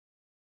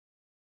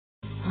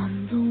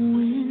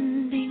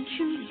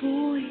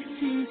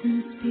voices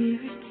and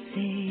spirits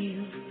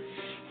sail.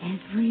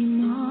 Every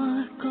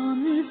mark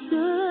on this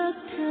earth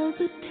tells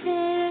a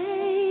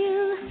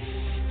tale.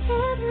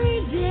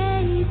 Every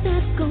day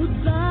that goes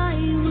by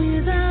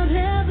without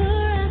ever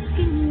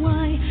asking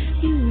why,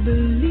 you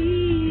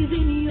believe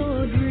in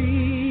your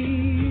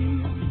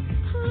dreams.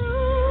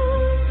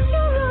 Close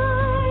your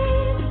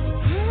eyes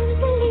and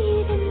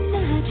believe in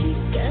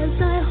magic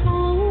as I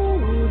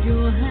hold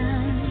your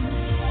hand.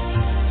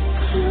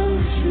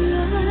 Close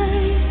your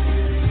eyes,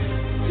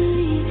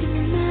 believe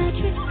in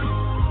magic.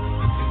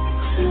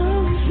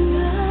 Close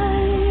your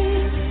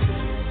eyes,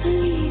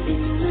 believe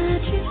in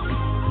magic.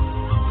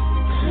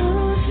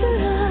 Close your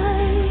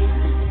eyes,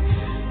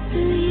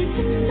 believe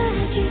in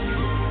magic.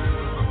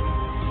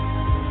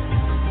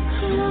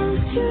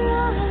 Close your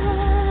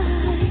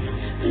eyes,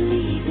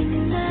 believe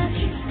in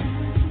magic.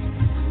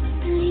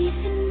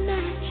 Believe in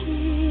magic.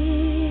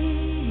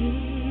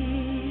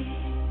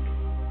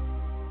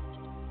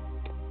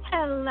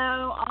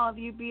 Hello, all of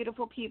you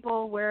beautiful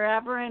people,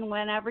 wherever and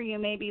whenever you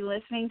may be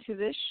listening to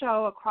this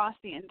show across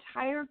the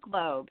entire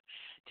globe.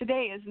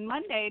 Today is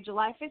Monday,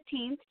 July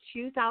 15th,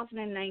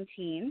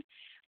 2019.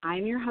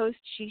 I'm your host,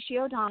 Shishi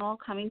O'Donnell,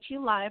 coming to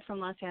you live from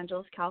Los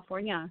Angeles,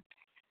 California.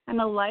 I'm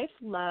a life,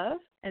 love,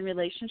 and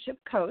relationship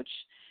coach,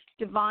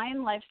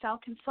 divine lifestyle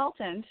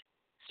consultant,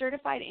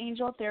 certified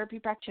angel therapy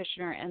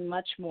practitioner, and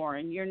much more.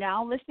 And you're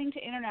now listening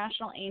to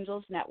International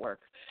Angels Network.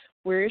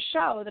 We're a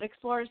show that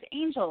explores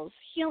angels,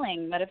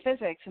 healing,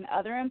 metaphysics, and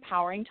other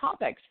empowering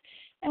topics.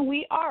 And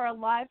we are a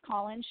live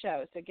call-in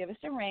show, so give us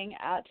a ring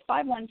at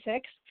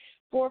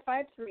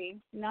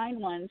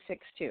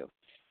 516-453-9162.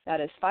 That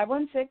is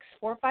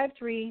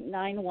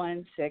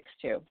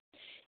 516-453-9162.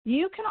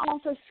 You can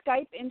also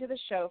Skype into the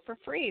show for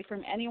free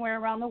from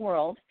anywhere around the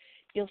world.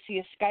 You'll see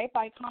a Skype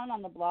icon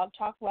on the Blog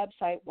Talk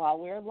website while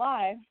we're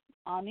live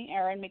on the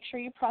air, and make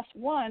sure you press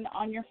 1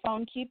 on your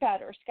phone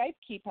keypad or Skype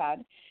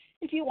keypad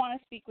if you want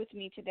to speak with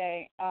me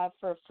today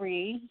for a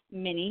free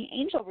mini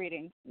angel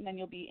reading, and then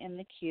you'll be in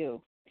the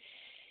queue.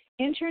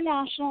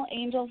 International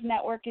Angels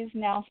Network is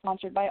now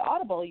sponsored by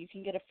Audible. You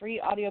can get a free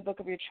audiobook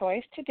of your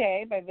choice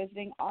today by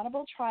visiting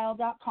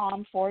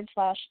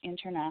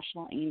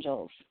audibletrial.com/international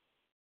angels.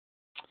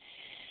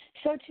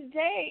 So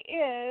today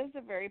is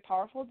a very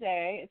powerful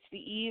day. It's the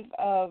eve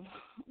of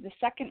the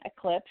second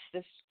eclipse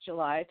this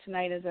July.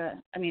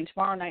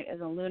 Tomorrow night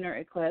is a lunar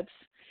eclipse.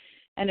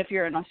 And if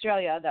you're in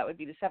Australia, that would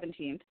be the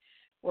 17th.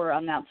 We're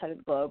on that side of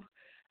the globe.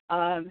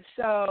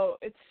 So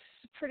it's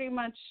pretty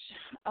much,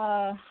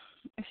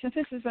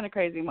 this has been a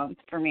crazy month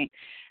for me.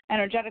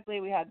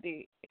 Energetically, we had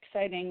the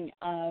exciting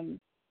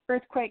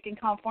earthquake in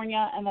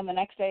California, and then the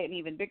next day an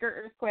even bigger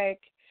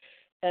earthquake,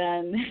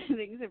 and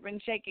things have been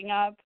shaking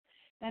up.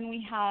 Then we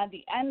had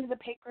the end of the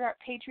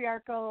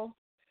patriarchal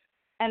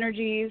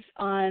energies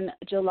on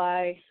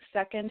July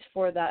 2nd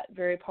for that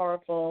very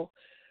powerful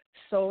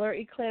solar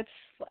eclipse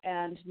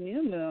and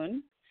new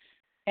moon.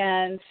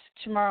 And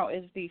tomorrow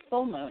is the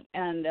full moon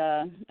and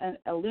a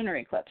lunar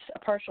eclipse, a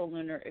partial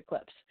lunar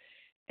eclipse.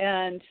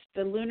 And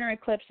the lunar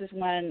eclipse is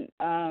when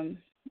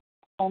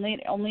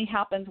it only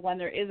happens when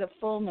there is a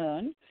full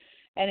moon,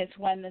 and it's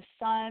when the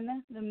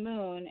sun, the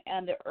moon,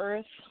 and the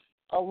earth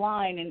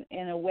align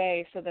in a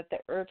way so that the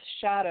earth's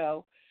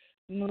shadow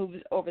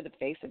moves over the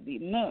face of the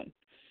moon.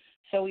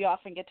 So we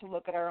often get to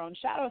look at our own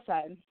shadow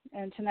side,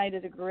 and tonight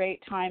is a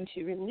great time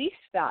to release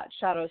that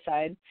shadow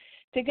side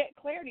to get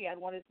clarity on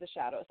what is the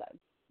shadow side.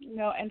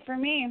 And for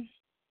me,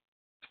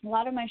 a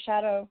lot of my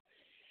shadow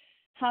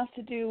has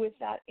to do with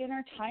that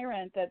inner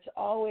tyrant that's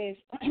always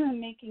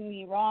making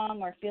me wrong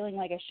or feeling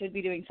like I should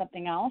be doing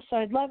something else. So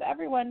I'd love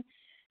everyone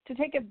to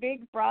take a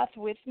big breath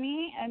with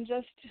me and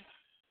just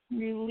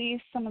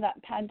release some of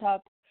that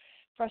pent-up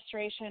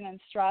frustration and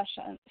stress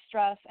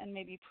and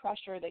maybe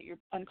pressure that you're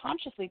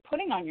unconsciously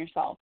putting on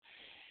yourself.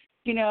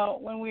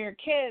 When we were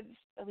kids,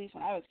 at least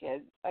when I was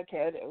a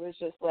kid, it was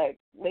just like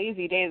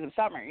lazy days of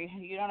summer.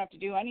 You don't have to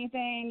do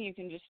anything. You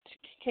can just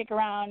kick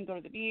around, go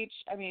to the beach.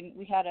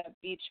 We had a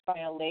beach by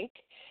a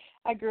lake.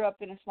 I grew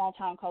up in a small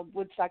town called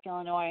Woodstock,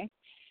 Illinois,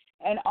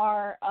 and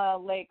our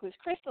lake was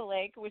Crystal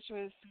Lake, which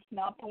was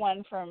not the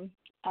one from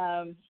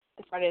the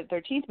Friday the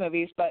 13th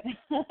movies, but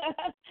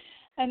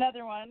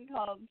another one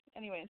called,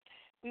 anyways.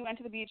 We went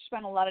to the beach,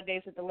 spent a lot of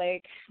days at the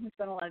lake. We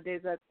spent a lot of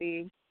days at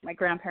my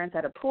grandparents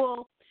had a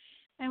pool.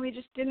 And we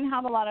just didn't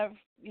have a lot of,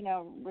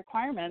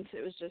 requirements.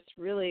 It was just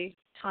really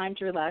time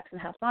to relax and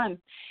have fun.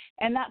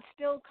 And that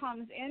still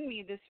comes in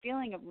me, this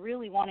feeling of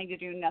really wanting to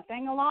do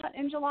nothing a lot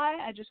in July.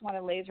 I just want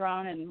to laze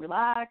around and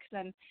relax.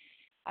 And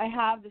I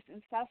have this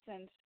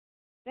incessant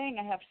thing.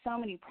 I have so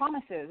many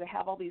promises. I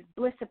have all these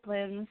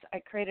disciplines. I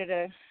created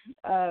a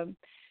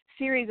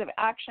series of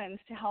actions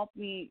to help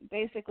me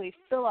basically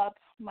fill up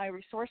my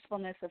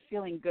resourcefulness of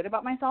feeling good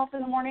about myself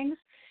in the mornings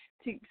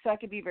so I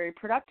could be very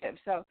productive.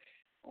 So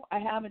I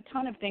have a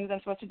ton of things I'm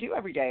supposed to do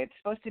every day. It's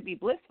supposed to be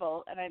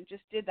blissful, and I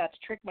just did that to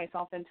trick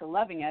myself into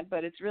loving it,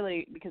 but it's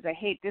really because I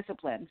hate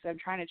discipline, so I'm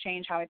trying to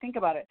change how I think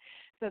about it.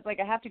 So it's like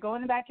I have to go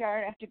in the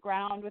backyard, I have to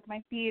ground with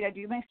my feet, I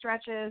do my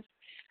stretches,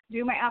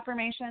 do my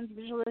affirmations,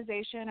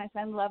 visualization. I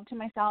send love to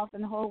myself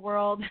and the whole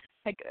world.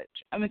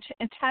 I'm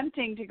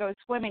attempting to go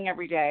swimming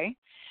every day.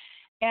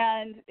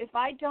 And if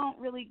I don't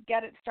really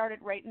get it started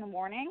right in the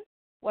morning,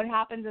 what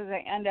happens is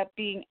I end up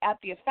being at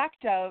the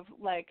effect of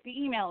like the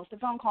emails, the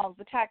phone calls,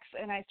 the texts,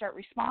 and I start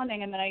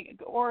responding, and then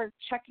or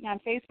checking on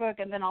Facebook,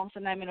 and then all of a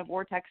sudden I'm in a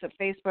vortex of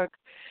Facebook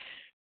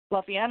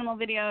fluffy animal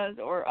videos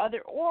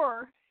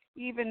or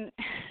even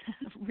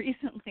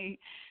recently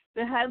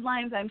the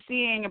headlines I'm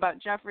seeing about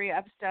Jeffrey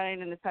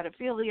Epstein and the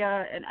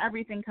pedophilia and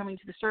everything coming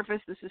to the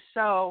surface. This is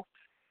so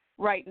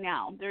right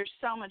now. There's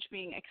so much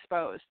being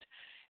exposed.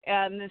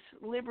 And this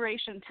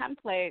liberation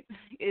template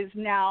is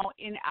now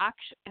in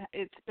action.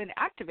 It's been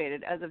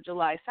activated as of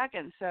July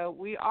 2nd. So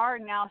we are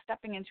now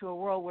stepping into a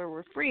world where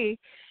we're free.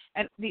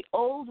 And the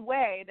old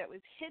way that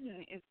was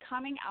hidden is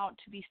coming out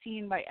to be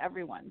seen by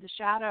everyone. The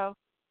shadow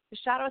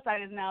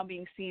side is now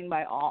being seen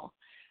by all.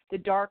 The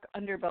dark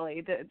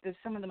underbelly,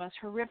 some of the most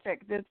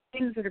horrific, the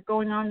things that are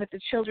going on with the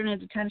children in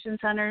detention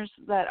centers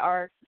that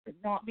are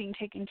not being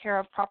taken care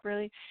of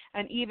properly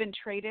and even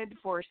traded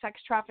for sex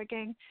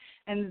trafficking.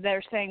 And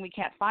they're saying we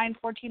can't find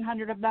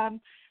 1,400 of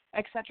them,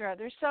 etc.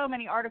 There's so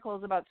many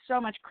articles about so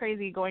much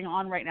crazy going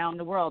on right now in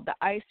the world. The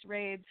ICE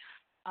raids,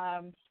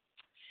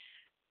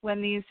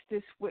 when this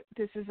is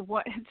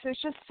what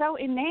it's just so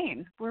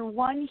inane. We're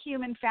one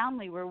human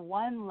family. We're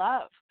one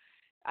love.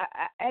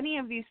 Any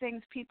of these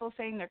things, people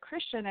saying they're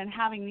Christian and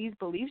having these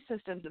belief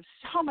systems of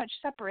so much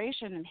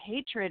separation and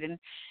hatred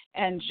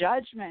and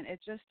judgment,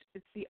 it's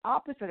the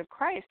opposite of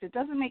Christ. It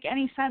doesn't make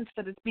any sense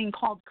that it's being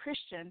called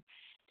Christian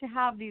to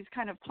have these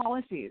kind of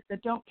policies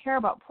that don't care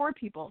about poor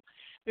people.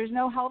 There's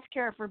no health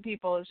care for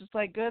people. It's just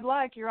like, good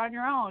luck, you're on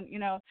your own. You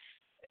know,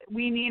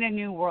 we need a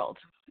new world.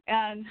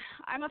 And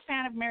I'm a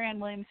fan of Marianne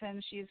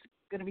Williamson. She's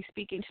going to be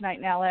speaking tonight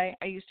in LA.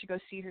 I used to go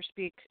see her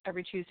speak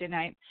every Tuesday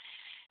night.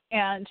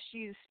 And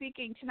she's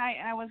speaking tonight,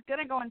 and I was going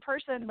to go in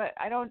person, but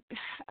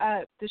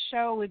the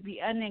show would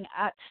be ending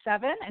at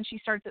 7, and she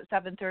starts at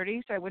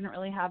 7:30, so I wouldn't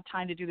really have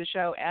time to do the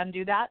show and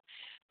do that.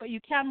 But you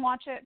can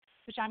watch it,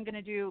 which I'm going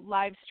to do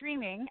live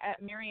streaming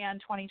at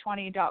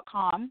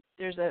marianne2020.com.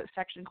 There's a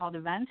section called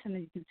Events, and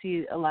then you can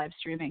see a live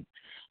streaming.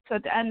 So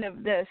at the end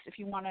of this, if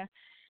you want to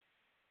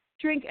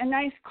drink a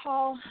nice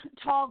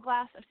tall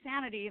glass of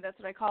sanity, that's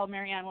what I call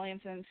Marianne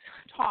Williamson's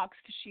talks,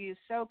 because she is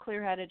so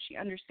clear-headed. She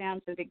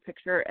understands the big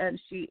picture,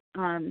 and she,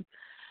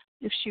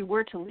 if she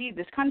were to lead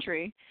this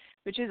country,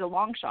 which is a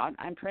long shot,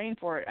 I'm praying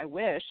for it, I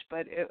wish,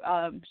 but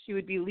she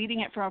would be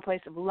leading it from a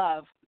place of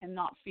love and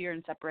not fear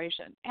and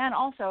separation, and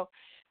also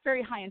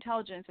very high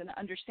intelligence and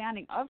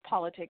understanding of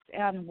politics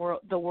and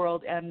the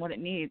world and what it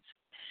needs.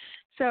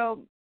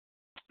 So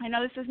I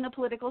know this isn't a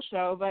political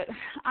show, but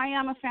I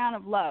am a fan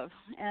of love,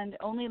 and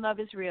only love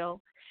is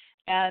real.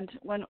 And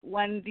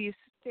when these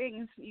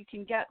things, you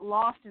can get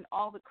lost in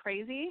all the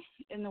crazy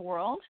in the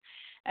world,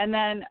 and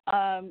then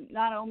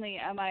not only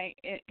am I,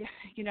 it's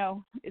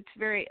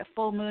a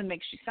full moon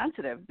makes you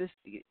sensitive.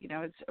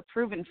 It's a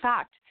proven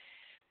fact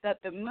that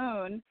the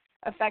moon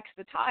affects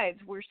the tides.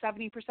 We're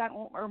 70%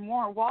 or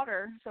more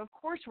water, so of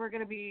course we're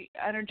going to be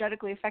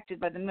energetically affected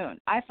by the moon.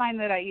 I find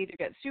that I either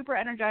get super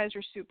energized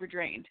or super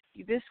drained.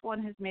 This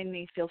one has made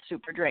me feel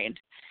super drained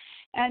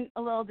and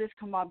a little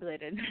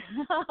discombobulated.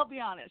 I'll be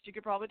honest. You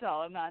could probably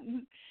tell I'm not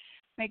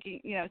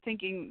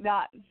thinking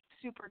that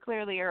super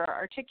clearly or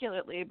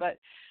articulately, but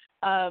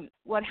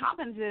what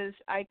happens is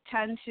I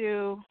tend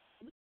to,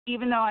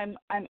 even though I'm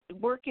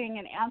working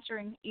and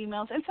answering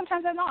emails, and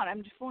sometimes I'm not,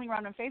 I'm just fooling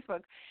around on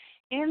Facebook,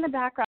 in the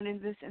background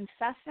is this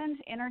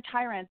incessant inner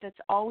tyrant that's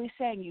always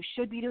saying, you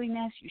should be doing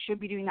this, you should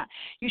be doing that.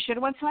 You should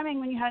have went swimming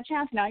when you had a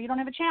chance. Now you don't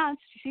have a chance.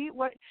 You see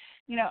what,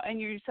 and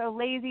you're so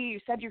lazy. You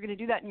said you're going to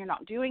do that and you're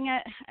not doing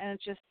it. And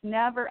it's just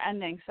never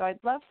ending. So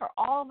I'd love for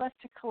all of us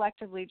to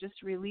collectively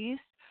just release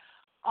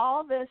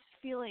all this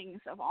feelings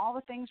of all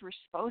the things we're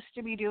supposed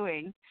to be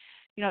doing,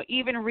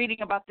 even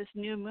reading about this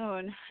new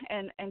moon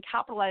and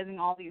capitalizing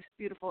all these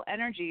beautiful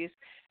energies.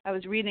 I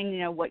was reading,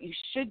 what you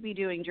should be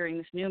doing during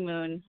this new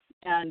moon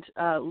and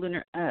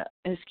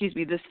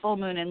this full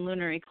moon and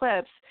lunar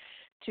eclipse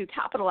to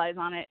capitalize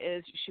on it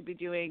is you should be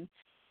doing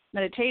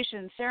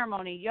meditation,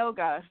 ceremony,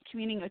 yoga,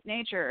 communing with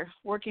nature,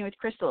 working with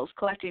crystals,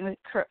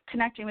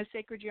 connecting with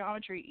sacred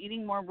geometry,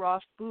 eating more raw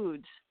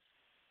foods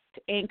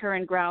to anchor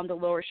and ground the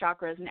lower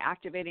chakras and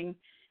activating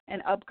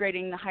and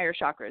upgrading the higher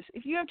chakras.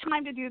 If you have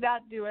time to do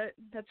that, do it.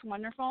 That's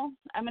wonderful.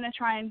 I'm going to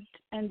try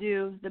and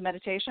do the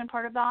meditation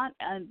part of that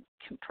and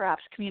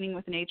perhaps communing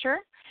with nature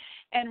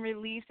and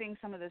releasing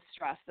some of the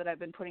stress that I've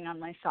been putting on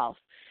myself.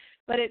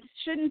 But it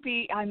shouldn't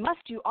be, I must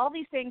do all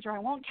these things or I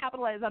won't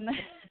capitalize on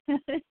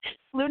the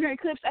lunar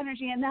eclipse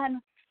energy, and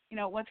then,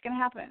 what's going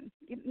to happen?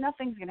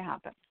 Nothing's going to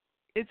happen.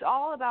 It's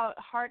all about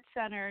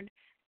heart-centered,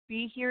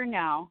 be here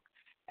now,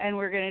 and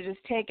we're going to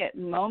just take it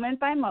moment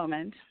by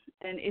moment.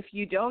 And if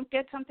you don't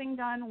get something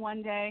done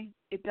one day,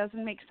 it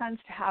doesn't make sense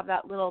to have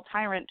that little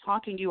tyrant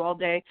talking to you all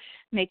day,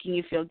 making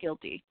you feel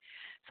guilty.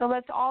 So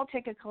let's all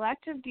take a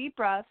collective deep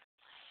breath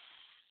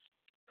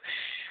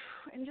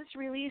and just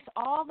release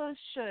all those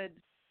shoulds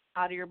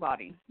out of your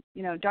body.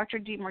 Dr.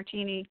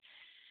 Demartini,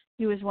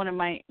 he was one of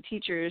my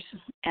teachers,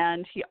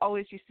 and he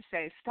always used to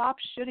say, stop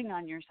shooting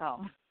on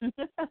yourself.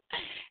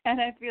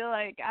 And I feel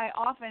like I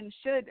often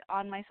should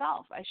on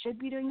myself. I should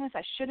be doing this.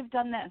 I should have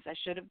done this. I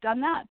should have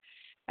done that.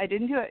 I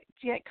didn't do it.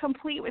 To get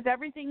complete with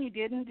everything you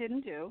did and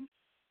didn't do.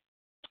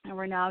 And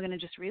we're now going to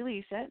just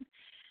release it.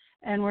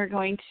 And we're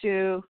going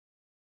to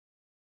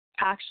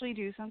actually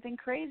do something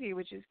crazy,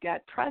 which is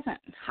get present.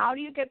 How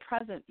do you get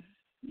present?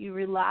 You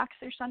relax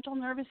your central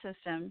nervous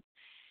system,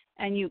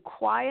 and you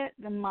quiet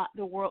the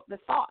world, the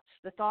thoughts.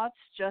 The thoughts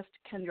just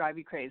can drive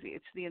you crazy.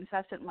 It's the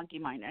incessant monkey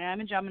mind. And I'm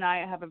a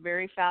Gemini. I have a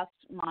very fast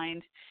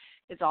mind.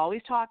 It's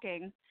always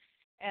talking.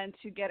 And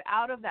to get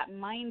out of that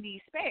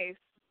mindy space,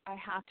 I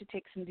have to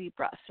take some deep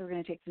breaths. So we're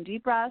going to take some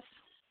deep breaths.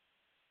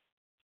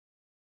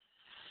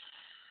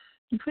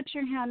 And put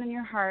your hand in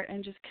your heart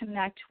and just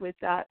connect with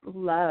that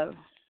love.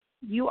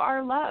 You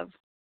are love.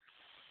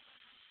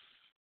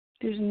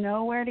 There's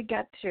nowhere to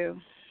get to.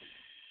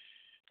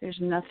 There's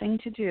nothing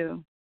to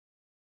do.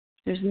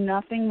 There's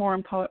nothing more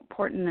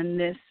important than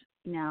this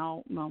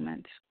now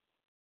moment.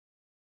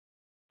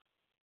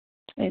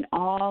 And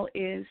all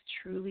is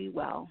truly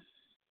well.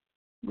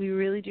 We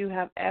really do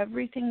have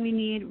everything we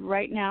need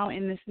right now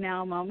in this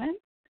now moment.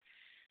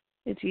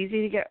 It's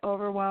easy to get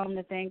overwhelmed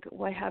to think,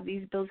 well, I have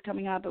these bills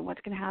coming up and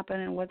what's going to happen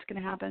and what's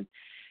going to happen.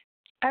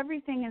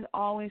 Everything is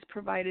always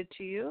provided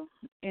to you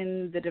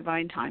in the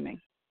divine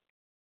timing.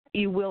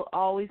 You will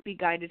always be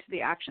guided to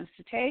the actions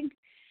to take,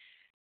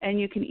 and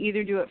you can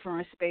either do it from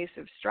a space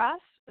of stress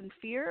and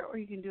fear, or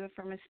you can do it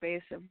from a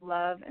space of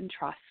love and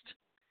trust.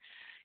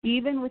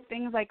 Even with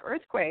things like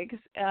earthquakes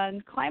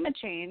and climate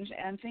change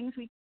and things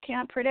we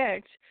can't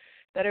predict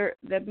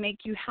that make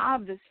you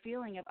have this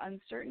feeling of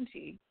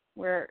uncertainty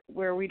where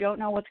we don't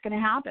know what's going to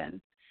happen,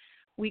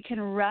 we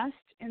can rest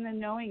in the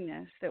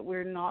knowingness that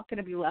we're not going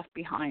to be left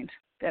behind,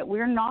 that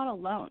we're not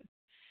alone,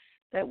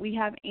 that we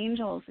have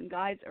angels and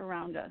guides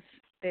around us.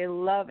 They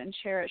love and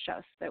cherish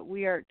us, that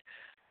we are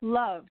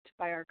loved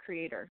by our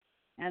Creator,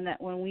 and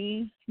that when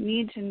we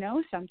need to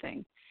know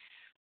something,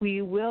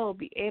 we will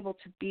be able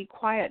to be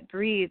quiet,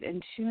 breathe,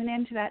 and tune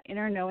into that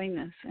inner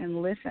knowingness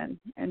and listen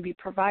and be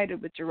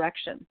provided with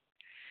direction.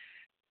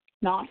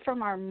 Not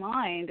from our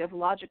mind of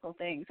logical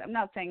things. I'm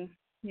not saying,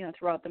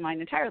 throughout the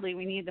mind entirely.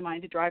 We need the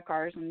mind to drive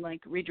cars and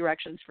read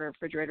directions for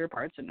refrigerator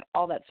parts and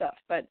all that stuff.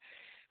 But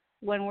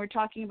when we're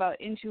talking about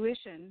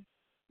intuition,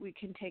 we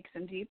can take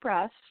some deep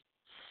breaths.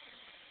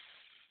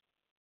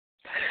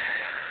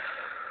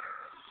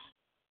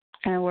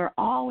 And we're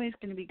always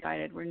going to be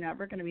guided. We're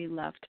never going to be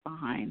left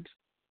behind.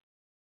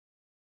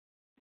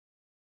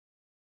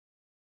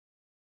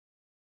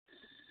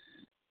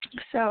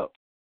 So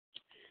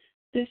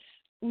this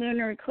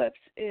lunar eclipse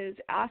is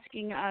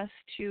asking us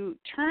to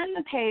turn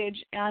the page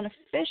and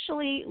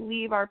officially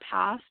leave our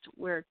past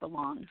where it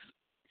belongs.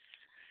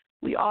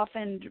 We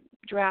often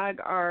drag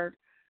our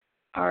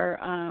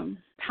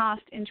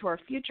past into our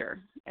future,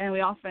 and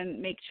we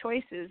often make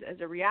choices as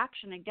a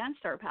reaction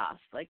against our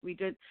past. Like we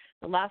did,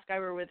 the last guy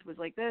we were with was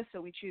like this, so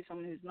we choose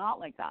someone who's not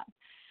like that.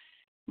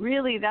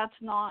 Really, that's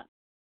not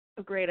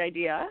a great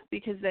idea,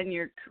 because then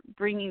you're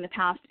bringing the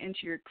past into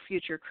your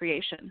future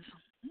creations.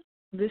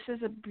 This is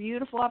a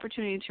beautiful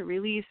opportunity to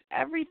release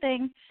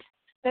everything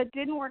that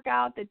didn't work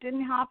out, that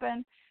didn't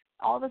happen,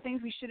 all the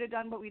things we should have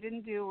done but we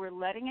didn't do. We're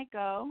letting it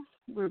go.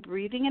 We're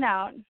breathing it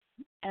out,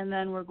 and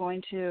then we're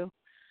going to,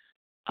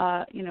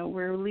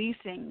 we're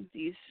releasing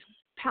these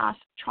past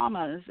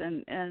traumas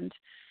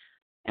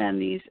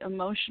and these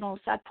emotional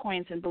set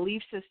points and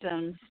belief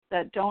systems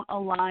that don't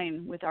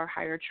align with our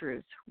higher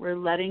truth. We're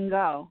letting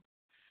go.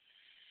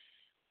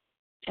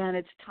 And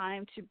it's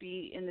time to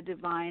be in the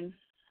divine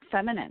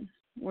feminine.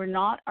 We're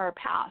not our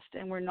past,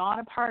 and we're not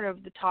a part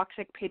of the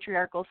toxic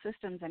patriarchal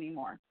systems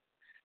anymore.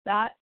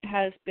 That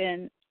has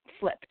been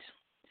flipped.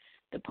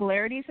 The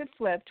polarities have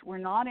flipped. We're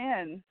not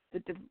in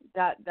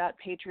that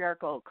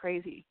patriarchal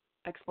crazy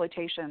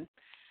exploitation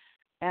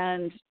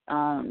and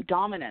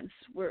dominance.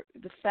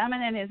 The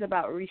feminine is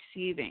about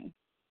receiving,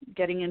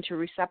 getting into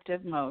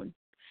receptive mode,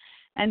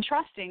 and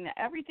trusting that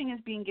everything is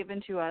being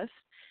given to us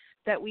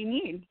that we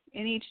need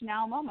in each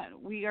now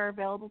moment. We are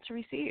available to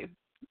receive.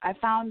 I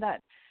found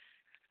that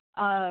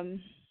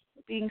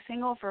being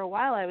single for a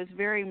while, I was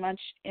very much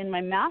in my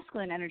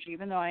masculine energy.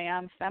 Even though I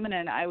am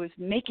feminine, I was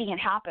making it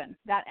happen.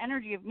 That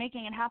energy of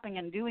making it happen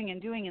and doing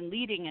and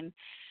leading and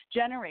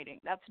generating,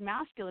 that's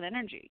masculine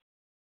energy.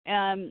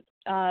 And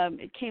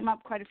it came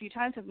up quite a few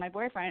times with my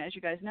boyfriend. As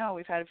you guys know,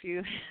 we've had a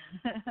few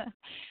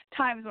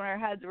times when our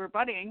heads were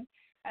butting.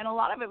 And a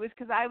lot of it was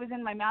because I was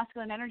in my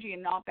masculine energy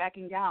and not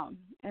backing down.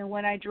 And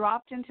when I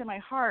dropped into my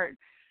heart,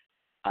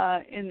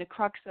 in the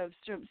crux of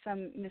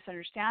some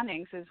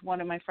misunderstandings, as one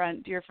of my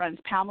dear friends,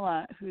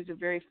 Pamela, who's a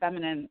very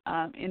feminine,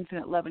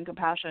 infinite love and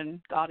compassion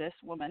goddess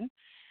woman,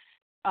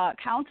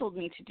 counseled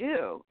me to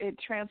do, it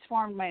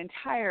transformed my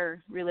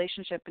entire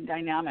relationship and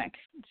dynamic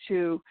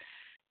to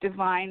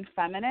divine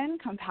feminine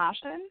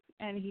compassion.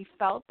 And he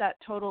felt that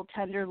total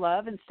tender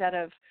love instead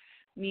of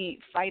me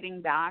fighting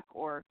back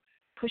or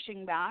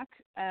pushing back,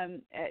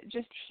 it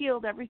just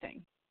healed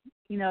everything.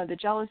 The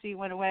jealousy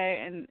went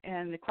away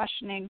and the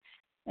questioning,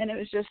 and it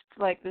was just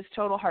like this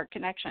total heart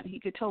connection. He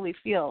could totally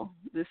feel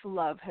this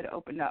love had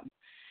opened up.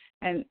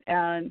 And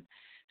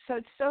so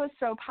it's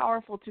so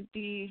powerful to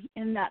be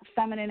in that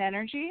feminine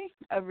energy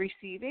of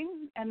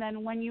receiving. And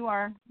then when you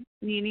are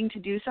needing to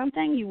do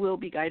something, you will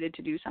be guided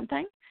to do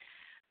something,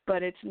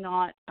 but it's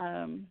not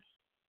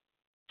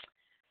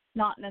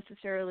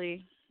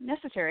necessarily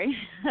necessary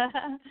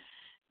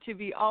to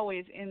be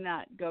always in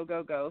that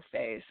go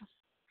phase.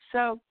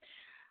 So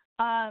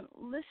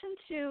listen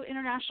to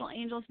International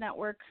Angels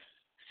Network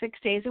 6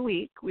 days a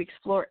week. We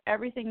explore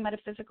everything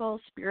metaphysical,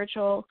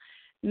 spiritual,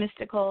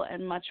 mystical,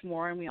 and much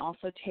more. And we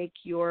also take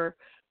your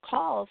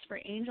calls for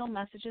angel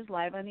messages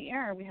live on the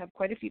air. We have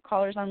quite a few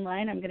callers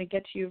online. I'm going to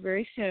get to you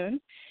very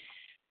soon.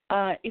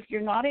 If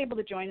you're not able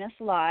to join us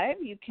live,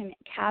 you can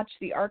catch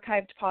the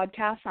archived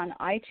podcasts on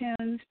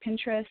iTunes,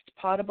 Pinterest,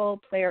 Potable,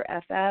 Player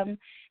FM,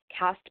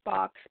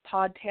 Castbox,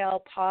 Podtail,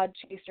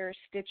 Podchaser,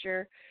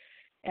 Stitcher,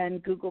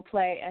 and Google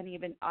Play, and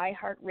even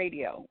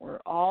iHeartRadio.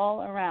 We're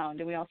all around.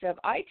 And we also have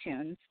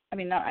iTunes. I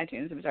mean, not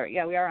iTunes, I'm sorry.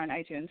 Yeah, we are on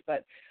iTunes,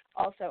 but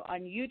also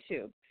on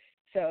YouTube.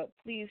 So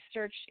please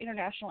search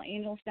International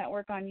Angels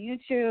Network on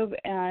YouTube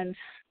and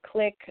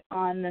click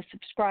on the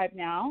subscribe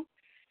now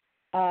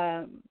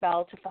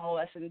bell to follow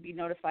us and be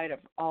notified of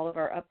all of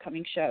our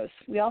upcoming shows.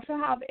 We also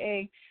have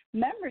a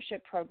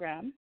membership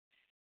program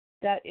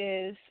that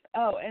is,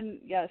 and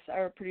yes,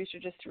 our producer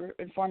just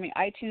informed me,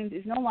 iTunes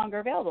is no longer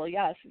available.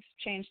 Yes, it's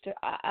changed to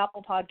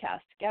Apple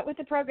Podcast. Get with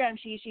the program,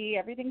 Shishi.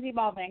 Everything's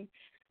evolving.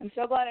 I'm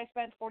so glad I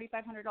spent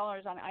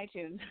 $4,500 on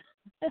iTunes,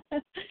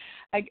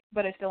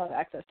 but I still have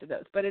access to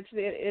those. But it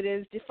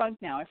is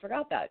defunct now. I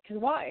forgot that.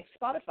 Because why?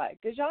 Spotify.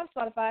 Good job,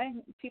 Spotify.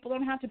 People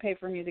don't have to pay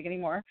for music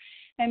anymore.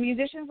 And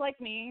musicians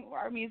like me,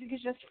 our music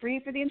is just free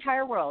for the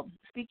entire world.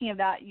 Speaking of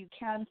that, you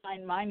can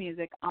find my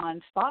music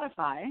on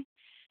Spotify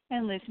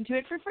and listen to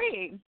it for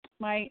free.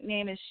 My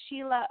name is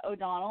Sheila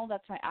O'Donnell.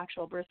 That's my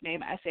actual birth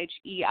name,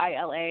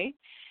 Sheila,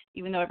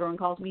 even though everyone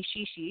calls me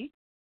Shishi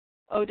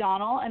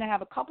O'Donnell. And I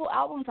have a couple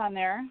albums on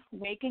there,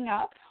 Waking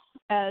Up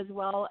as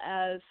well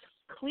as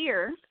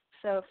Clear.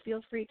 So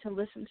feel free to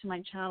listen to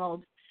my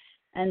channeled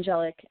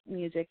angelic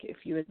music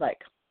if you would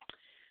like.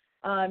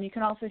 You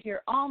can also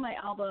hear all my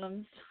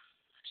albums,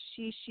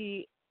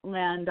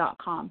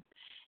 shishiland.com.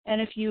 And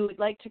if you would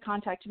like to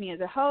contact me as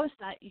a host,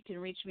 you can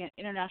reach me at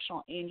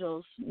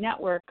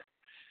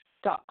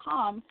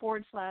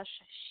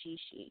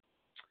internationalangelsnetwork.com/Shishi.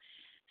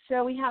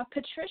 So we have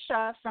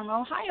Patricia from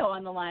Ohio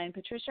on the line.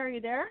 Patricia, are you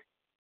there?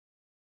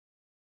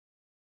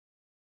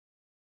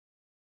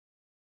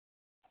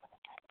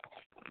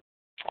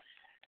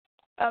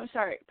 Oh,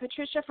 sorry.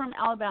 Patricia from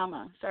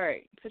Alabama.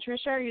 Sorry.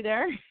 Patricia, are you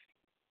there?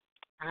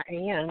 I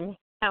am.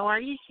 How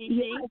are you,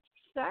 Shishi? Yes.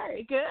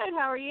 Sorry. Good.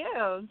 How are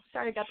you?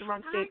 Sorry, I got the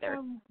wrong state there.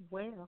 I'm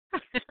well.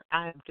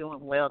 I'm doing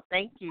well.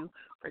 Thank you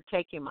for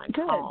taking my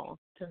call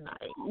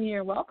tonight.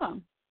 You're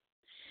welcome.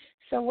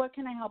 So what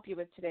can I help you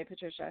with today,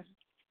 Patricia?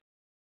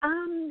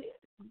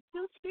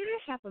 Does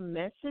Spirit have a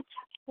message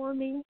for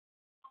me?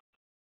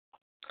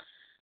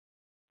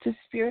 Does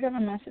Spirit have a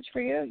message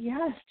for you?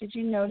 Yes. Did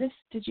you know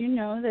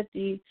that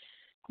the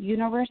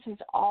universe is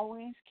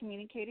always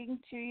communicating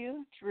to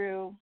you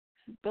through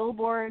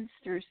billboards,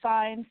 through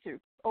signs, through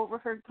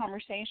overheard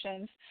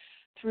conversations,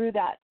 through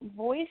that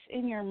voice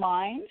in your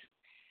mind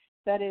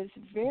that is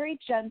very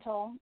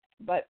gentle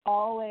but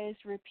always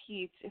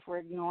repeats if we're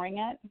ignoring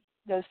it,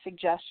 those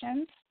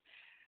suggestions?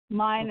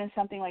 Mine is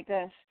something like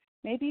this.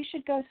 Maybe you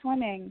should go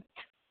swimming.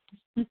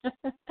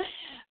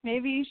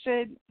 Maybe you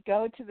should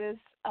go to this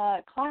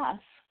class.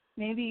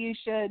 Maybe you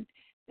should.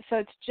 So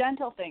it's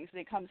gentle things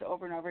that comes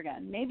over and over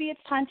again. Maybe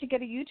it's time to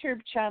get a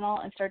YouTube channel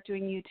and start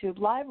doing YouTube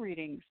live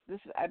readings.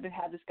 I've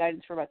had this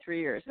guidance for about 3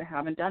 years and I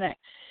haven't done it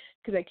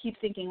because I keep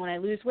thinking when I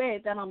lose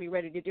weight, then I'll be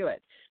ready to do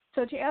it.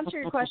 So to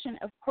answer your question,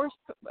 of course,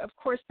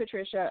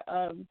 Patricia,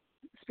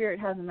 Spirit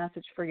has a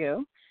message for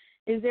you.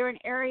 Is there an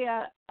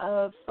area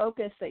of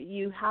focus that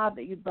you have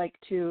that you'd like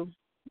to,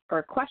 or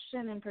a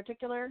question in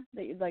particular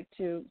that you'd like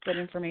to get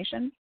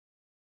information?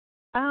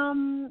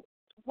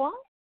 Well,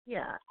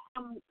 yeah,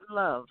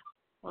 love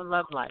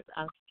life.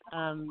 I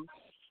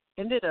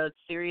ended a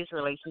serious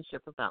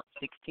relationship about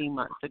 16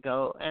 months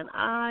ago, and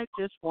I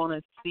just want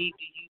to see,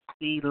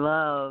 do you see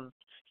love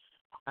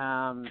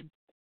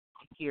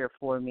here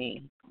for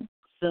me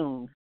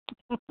soon?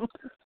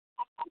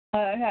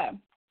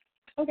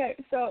 Okay,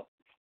 so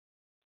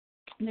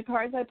the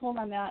cards I pulled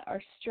on that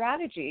are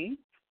strategy,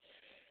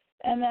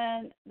 and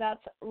then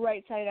that's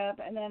right side up,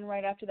 and then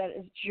right after that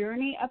is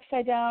journey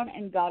upside down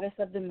and goddess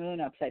of the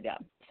moon upside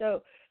down.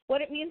 So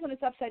what it means when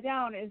it's upside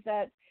down is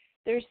that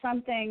there's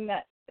something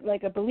that,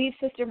 like a belief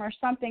system or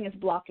something, is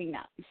blocking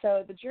that.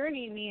 So the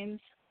journey means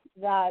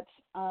that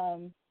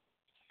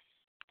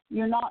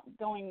you're not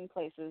going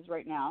places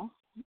right now,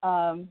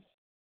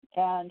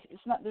 and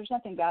there's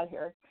nothing bad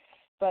here,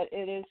 but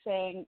it is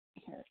saying,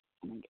 here,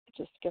 I'm going to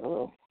just get a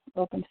little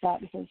open to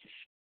that because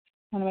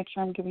I want to make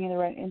sure I'm giving you the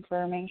right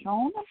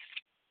information.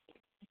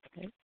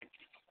 Okay.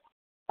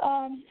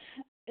 Um,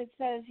 it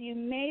says you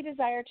may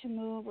desire to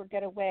move or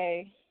get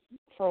away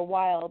for a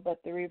while,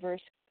 but the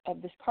reverse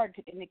of this card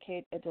could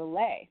indicate a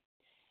delay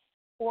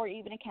or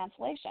even a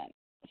cancellation.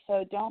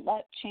 So don't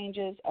let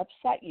changes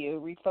upset you.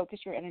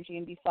 Refocus your energy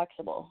and be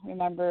flexible.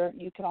 Remember,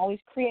 you can always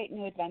create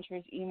new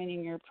adventures even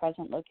in your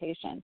present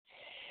location.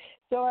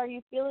 So are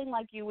you feeling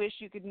like you wish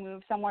you could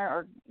move somewhere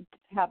or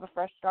have a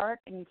fresh start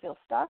and you feel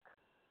stuck?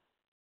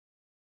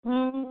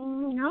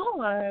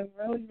 No, I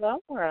really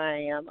love where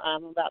I am.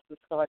 I'm about to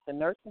start the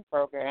nursing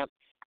program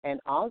in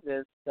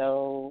August,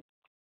 so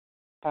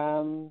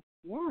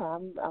yeah,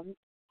 I'm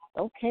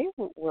okay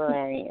with where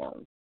I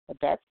am. But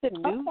that's the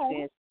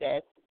newness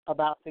that's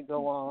about to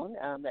go on.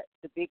 That's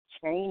the big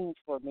change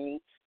for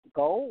me,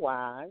 goal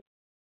wise.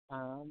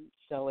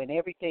 So and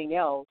everything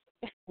else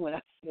when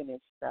I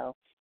finish. So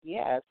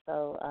yeah,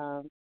 so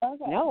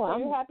Okay. no, So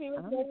you're happy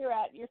with where you're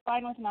at. You're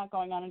fine with not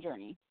going on a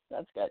journey.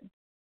 That's good.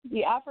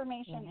 The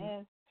affirmation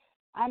is,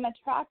 I'm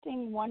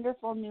attracting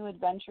wonderful new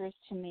adventures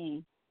to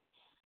me.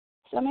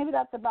 So maybe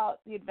that's about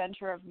the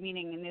adventure of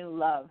meeting a new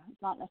love.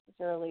 It's not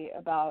necessarily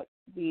about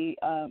the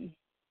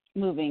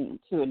moving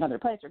to another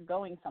place or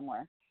going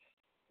somewhere.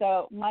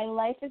 So my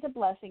life is a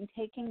blessing,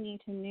 taking me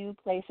to new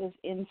places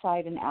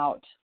inside and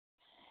out.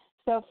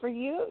 So for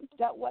you,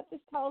 that what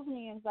this tells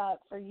me is that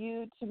for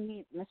you to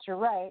meet Mr.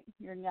 Right,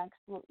 your next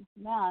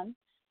man,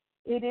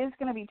 it is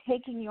going to be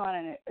taking you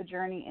on a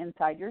journey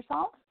inside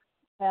yourself,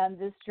 and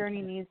this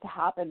journey needs to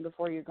happen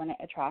before you're going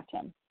to attract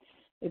him.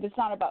 If it's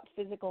not about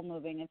physical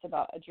moving, it's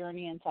about a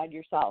journey inside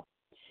yourself.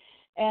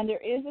 And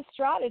there is a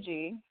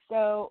strategy.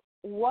 So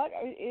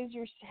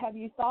have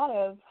you thought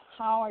of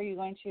how are you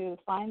going to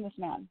find this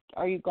man?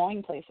 Are you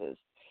going places?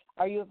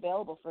 Are you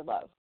available for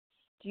love?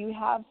 Do you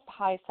have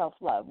high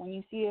self-love? When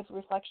you see a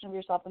reflection of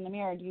yourself in the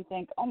mirror, do you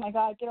think, oh, my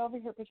God, get over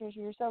here, Patricia.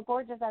 You're so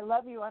gorgeous. I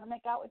love you. I want to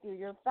make out with you.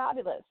 You're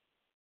fabulous.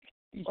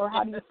 Or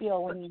how do you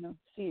feel when you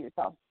see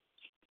yourself?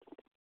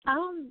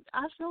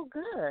 I feel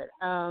good.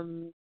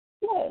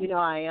 Good. You know,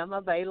 I am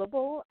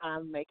available.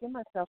 I'm making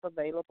myself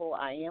available.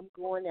 I am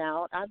going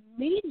out. I'm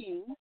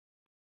meeting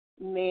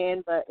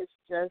men, but it's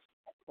just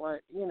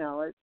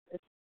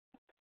it's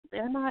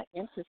they're not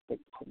interested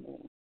to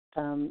me.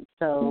 I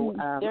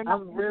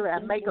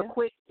make a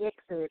quick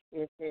exit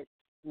if it's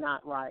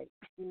not right.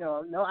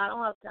 No, I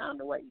don't have time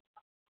to wait.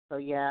 So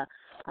yeah,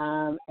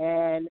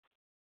 and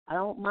I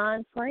don't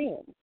mind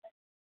friends.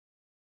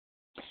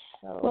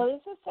 So. Well,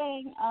 this is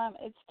saying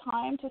it's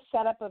time to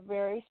set up a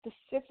very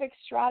specific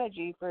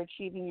strategy for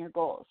achieving your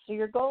goals. So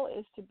your goal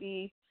is to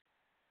be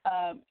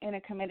in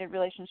a committed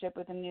relationship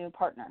with a new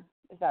partner.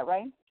 Is that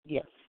right?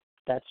 Yes,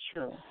 that's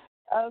true.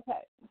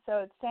 Okay. So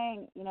it's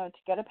saying, to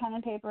get a pen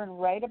and paper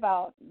and write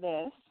about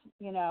this,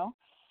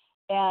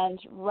 and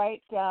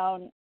write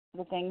down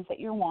the things that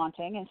you're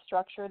wanting and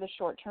structure the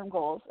short-term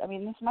goals. I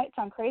mean, this might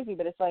sound crazy,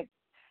 but it's like,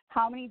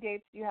 how many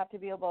dates do you have to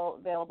be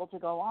available to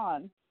go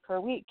on per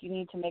week? You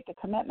need to make a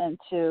commitment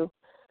to,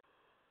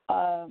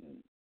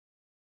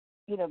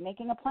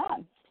 making a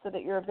plan so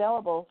that you're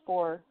available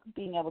for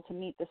being able to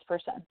meet this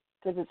person,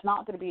 because it's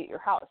not going to be at your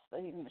house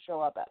that you're going to show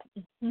up at.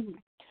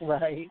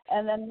 Right.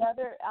 And then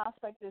another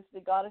aspect is the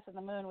goddess of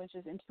the moon, which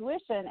is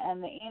intuition,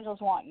 and the angels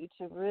want you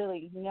to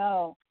really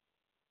know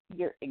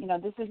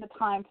this is a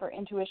time for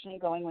intuition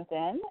going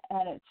within,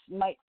 and it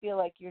might feel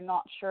like you're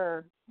not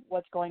sure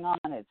what's going on.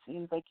 It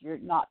seems like you're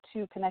not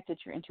too connected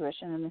to your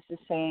intuition, and this is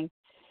saying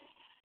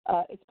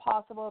it's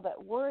possible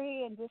that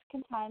worry and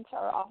discontent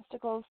are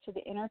obstacles to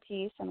the inner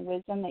peace and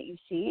wisdom that you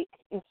seek.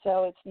 If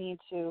so,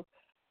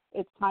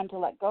 it's time to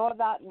let go of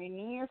that and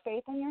renew your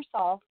faith in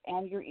yourself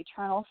and your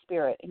eternal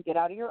spirit and get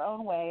out of your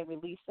own way,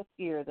 release the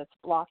fear that's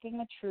blocking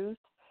the truth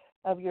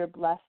of your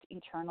blessed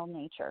eternal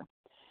nature.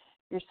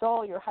 Your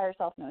soul, your higher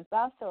self knows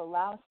best, so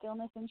allow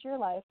stillness into your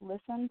life.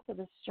 Listen to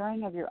the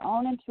stirring of your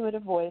own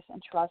intuitive voice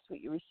and trust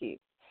what you receive.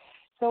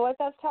 So what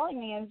that's telling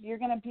me is you're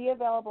going to be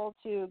available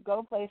to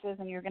go places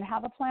and you're going to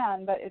have a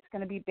plan, but it's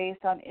going to be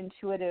based on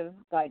intuitive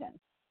guidance.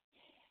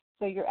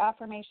 So your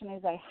affirmation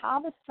is, I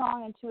have a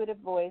strong intuitive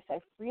voice, I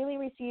freely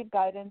receive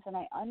guidance, and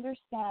I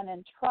understand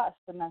and trust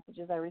the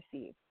messages I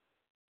receive.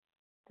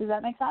 Does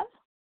that make sense?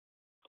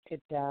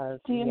 It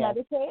does. Do you yes.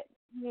 meditate?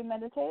 Do you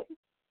meditate?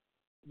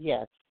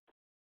 Yes.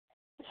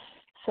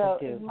 So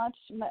as much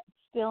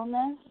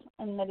stillness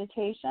and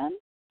meditation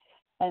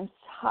and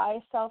high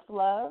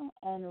self-love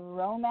and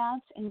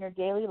romance in your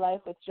daily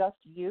life with just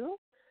you,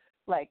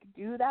 like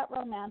do that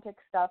romantic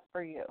stuff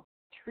for you.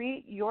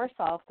 Treat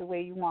yourself the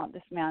way you want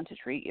this man to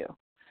treat you,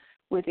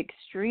 with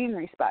extreme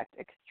respect,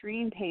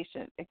 extreme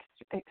patience,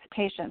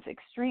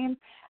 extreme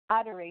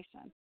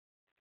adoration.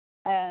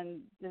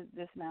 And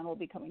this man will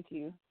be coming to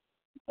you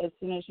as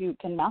soon as you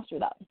can master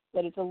that.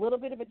 But it's a little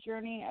bit of a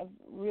journey of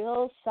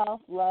real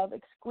self-love,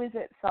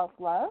 exquisite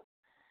self-love,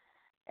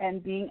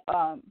 and being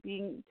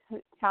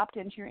tapped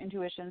into your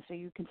intuition so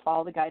you can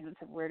follow the guidance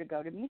of where to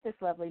go to meet this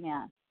lovely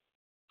man.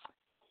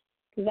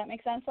 Does that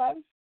make sense, love?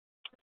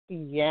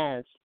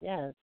 Yes,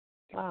 yes.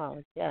 Wow,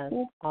 yes.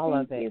 Well, all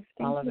of it.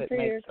 Thank All you of it for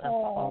makes your a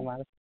whole call.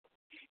 lot of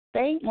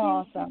Thank you.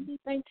 Awesome. Cindy.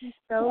 Thank you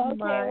so Okay,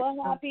 much.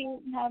 well,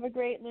 have a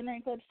great lunar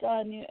eclipse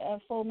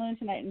full moon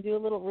tonight, and do a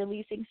little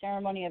releasing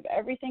ceremony of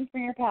everything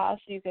from your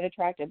past so you could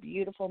attract a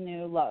beautiful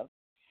new love.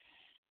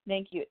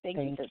 Thank you. Thank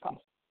you for the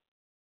call.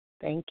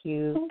 Thank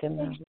you. Good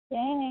night.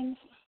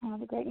 Thanks.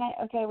 Have a great night.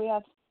 Okay, we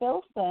have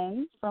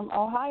Philson from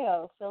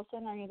Ohio.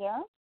 Philson, are you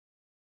there?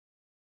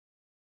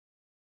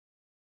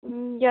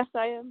 Yes,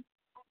 I am.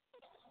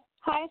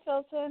 Hi,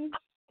 Philson.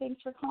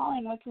 Thanks for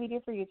calling. What can we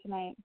do for you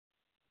tonight?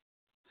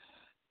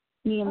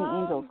 Me and the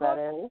angels, that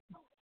is.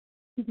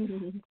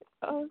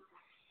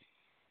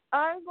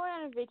 I'm going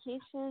on a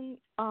vacation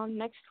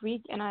next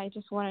week, and I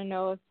just want to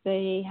know if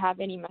they have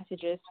any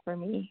messages for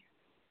me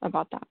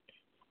about that.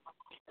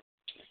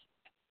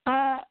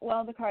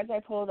 Well, the cards I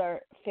pulled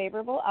are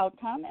favorable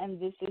outcome, and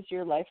this is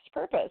your life's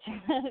purpose.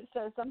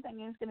 So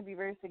something is going to be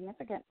very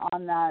significant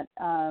on that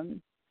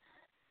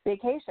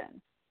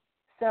vacation.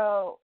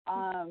 So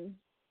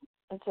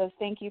it says,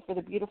 thank you for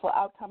the beautiful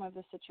outcome of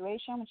the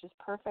situation, which is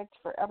perfect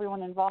for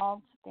everyone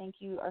involved. Thank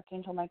you,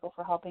 Archangel Michael,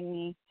 for helping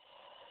me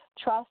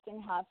trust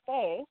and have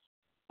faith.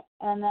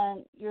 And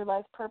then your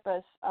life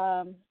purpose,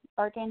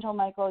 Archangel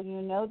Michael,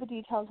 you know the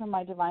details of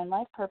my divine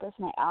life purpose,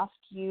 and I ask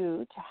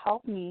you to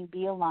help me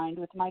be aligned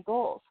with my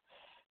goals.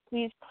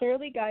 Please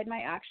clearly guide my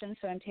actions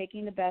so I'm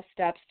taking the best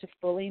steps to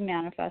fully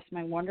manifest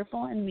my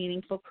wonderful and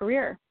meaningful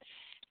career.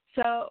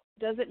 So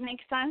does it make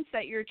sense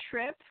that your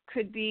trip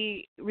could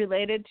be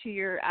related to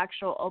your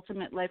actual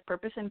ultimate life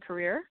purpose and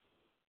career?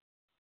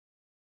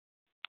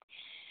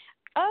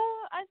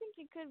 I think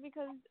it could,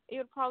 because it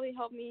would probably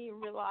help me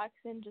relax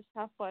and just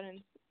have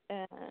fun,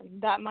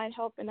 and that might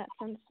help in that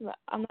sense. But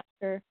I'm not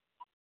sure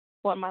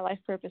what my life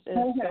purpose is.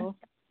 Okay. So.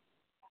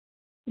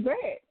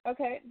 Great.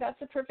 Okay, that's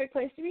a perfect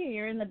place to be.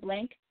 You're in the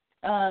blank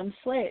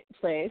slate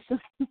place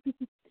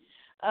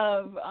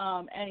of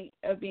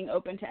being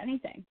open to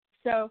anything.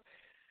 So,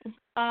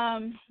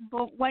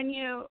 but when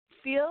you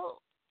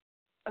feel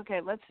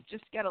okay, let's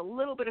just get a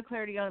little bit of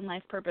clarity on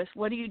life purpose.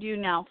 What do you do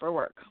now for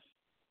work?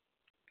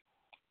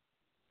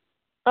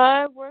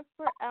 I work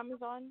for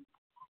Amazon.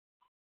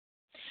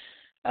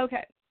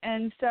 Okay,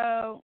 and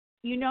so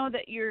you know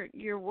that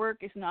your work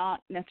is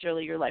not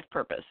necessarily your life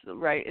purpose,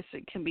 right?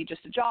 It can be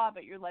just a job,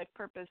 but your life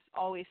purpose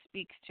always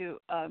speaks to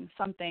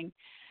something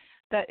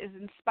that is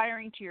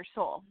inspiring to your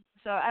soul.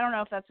 So I don't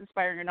know if that's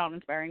inspiring or not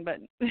inspiring, but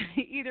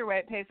either way,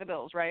 it pays the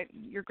bills, right?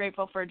 You're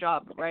grateful for a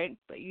job, right?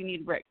 But you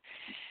need a break.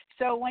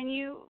 So when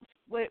you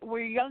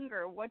were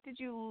younger, what did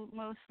you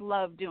most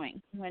love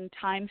doing when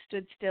time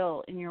stood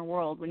still in your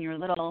world when you were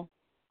little?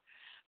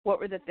 What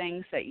were the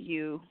things that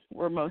you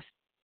were most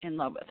in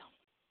love with?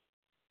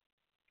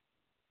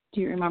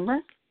 Do you remember?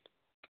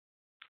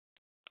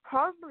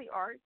 Probably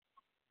art.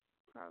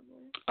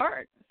 Probably.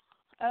 Art.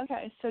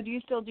 Okay. So do you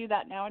still do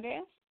that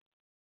nowadays?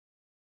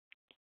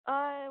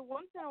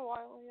 Once in a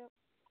while, yep.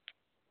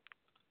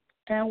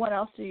 And what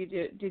else did you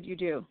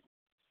do?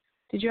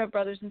 Did you have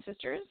brothers and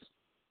sisters?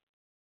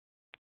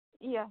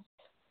 Yes.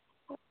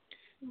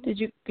 Did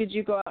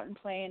you go out and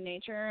play in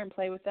nature and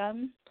play with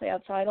them? Play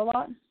outside a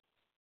lot?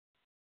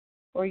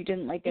 Or you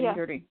didn't like getting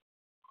dirty?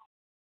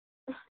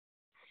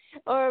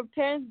 Our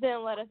parents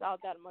didn't let us out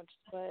that much,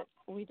 but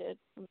we did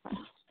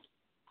sometimes.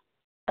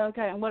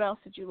 Okay, and what else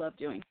did you love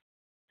doing?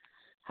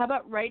 How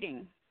about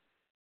writing?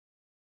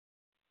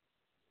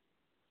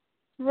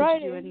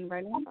 Writing. Did you do any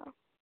writing?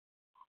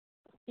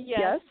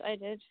 Yes, I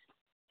did.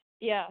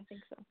 Yeah, I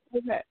think so.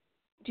 Okay.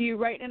 Do you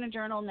write in a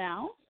journal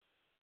now?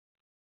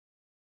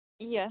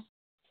 Yes.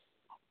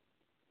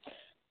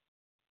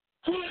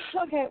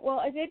 Okay, well,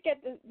 I did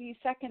get the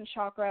second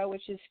chakra,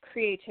 which is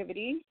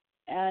creativity.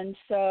 And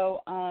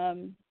so I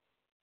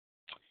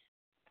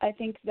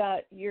think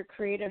that your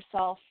creative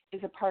self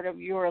is a part of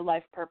your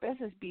life purpose,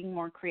 is being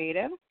more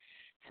creative.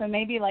 So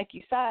maybe, like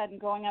you said,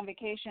 going on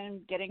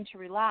vacation, getting to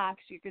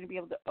relax, you're going to be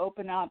able to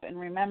open up and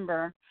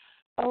remember,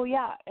 oh,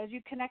 yeah, as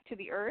you connect to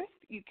the earth,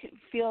 you can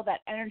feel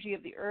that energy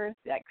of the earth,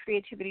 that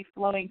creativity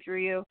flowing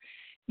through you.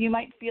 You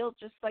might feel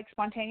just like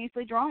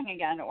spontaneously drawing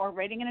again, or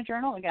writing in a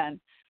journal again,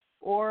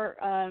 or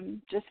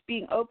just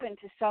being open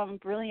to some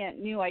brilliant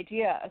new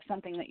idea of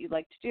something that you'd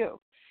like to do.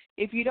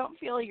 If you don't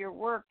feel your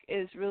work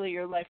is really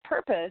your life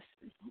purpose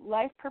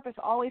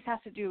always has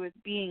to do with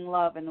being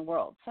love in the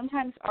world.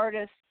 Sometimes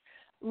artists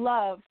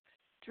love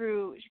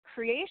through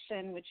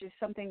creation, which is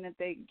something that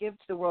they give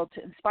to the world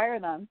to inspire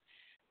them.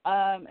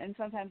 And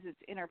sometimes it's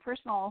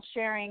interpersonal,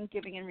 sharing,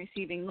 giving and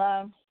receiving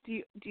love.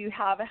 Do you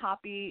have a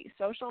happy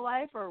social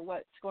life, or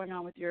what's going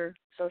on with your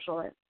social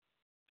life?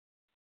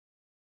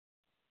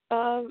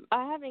 I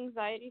have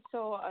anxiety,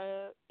 so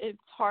it's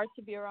hard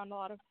to be around a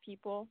lot of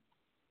people.